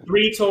 okay.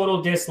 3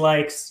 total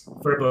dislikes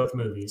for both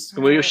movies.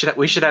 We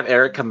should have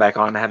Eric come back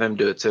on and have him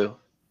do it too.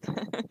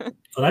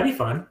 Oh, that'd be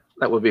fun.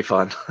 That would be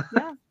fun.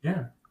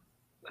 Yeah.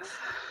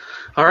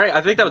 All right, I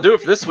think that'll do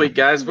it for this week,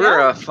 guys.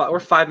 We're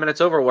 5 minutes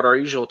over what our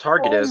usual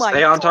target is.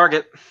 Stay on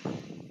target.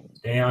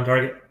 Stay on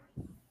target.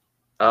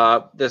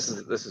 This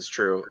is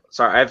true.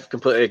 Sorry, I've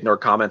completely ignored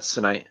comments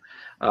tonight.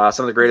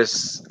 Some of the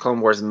greatest Clone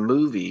Wars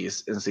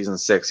movies in season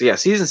 6. Yeah,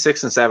 season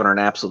 6 and 7 are an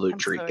absolute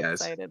treat, guys.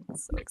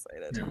 So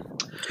excited.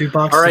 2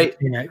 boxes All right. of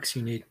Kleenex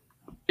you need.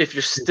 If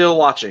you're still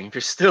watching, if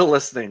you're still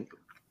listening,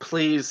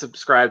 please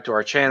subscribe to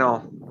our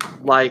channel.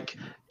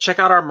 Check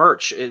out our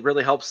merch. It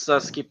really helps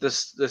us keep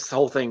this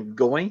whole thing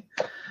going.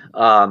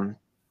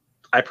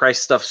 I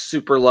price stuff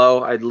super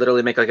low. I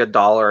literally make like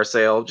 $1 a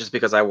sale just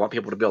because I want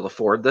people to be able to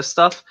afford this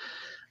stuff.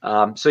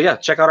 So yeah,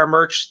 check out our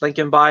merch. Link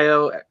in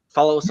bio.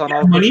 Follow us on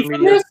all social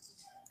media.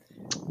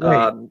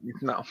 No.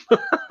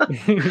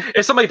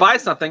 If somebody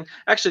buys something,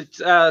 actually,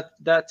 to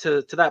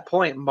that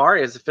point,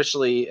 Mari is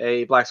officially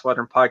a Black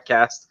Squadron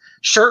podcast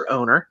shirt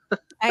owner.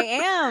 I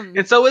am,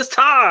 and so is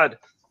Todd.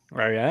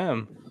 I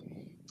am.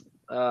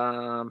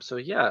 So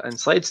yeah, and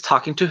Slade's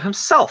talking to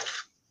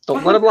himself.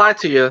 Don't let him lie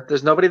to you.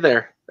 There's nobody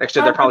there.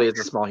 Actually, there probably is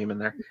a small human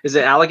there. Is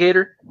it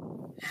alligator?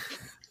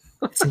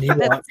 It's an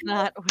Ewok. That's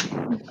not.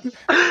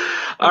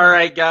 All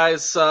right,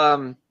 guys.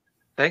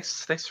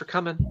 Thanks for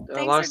coming.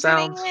 A lot of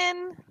sounds.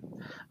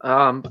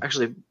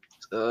 Actually,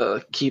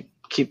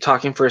 keep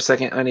talking for a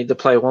second. I need to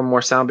play one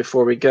more sound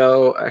before we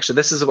go. Actually,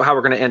 this is how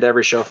we're going to end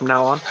every show from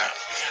now on.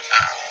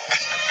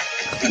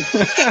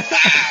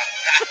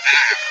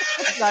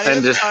 Not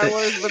even Star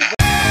Wars, but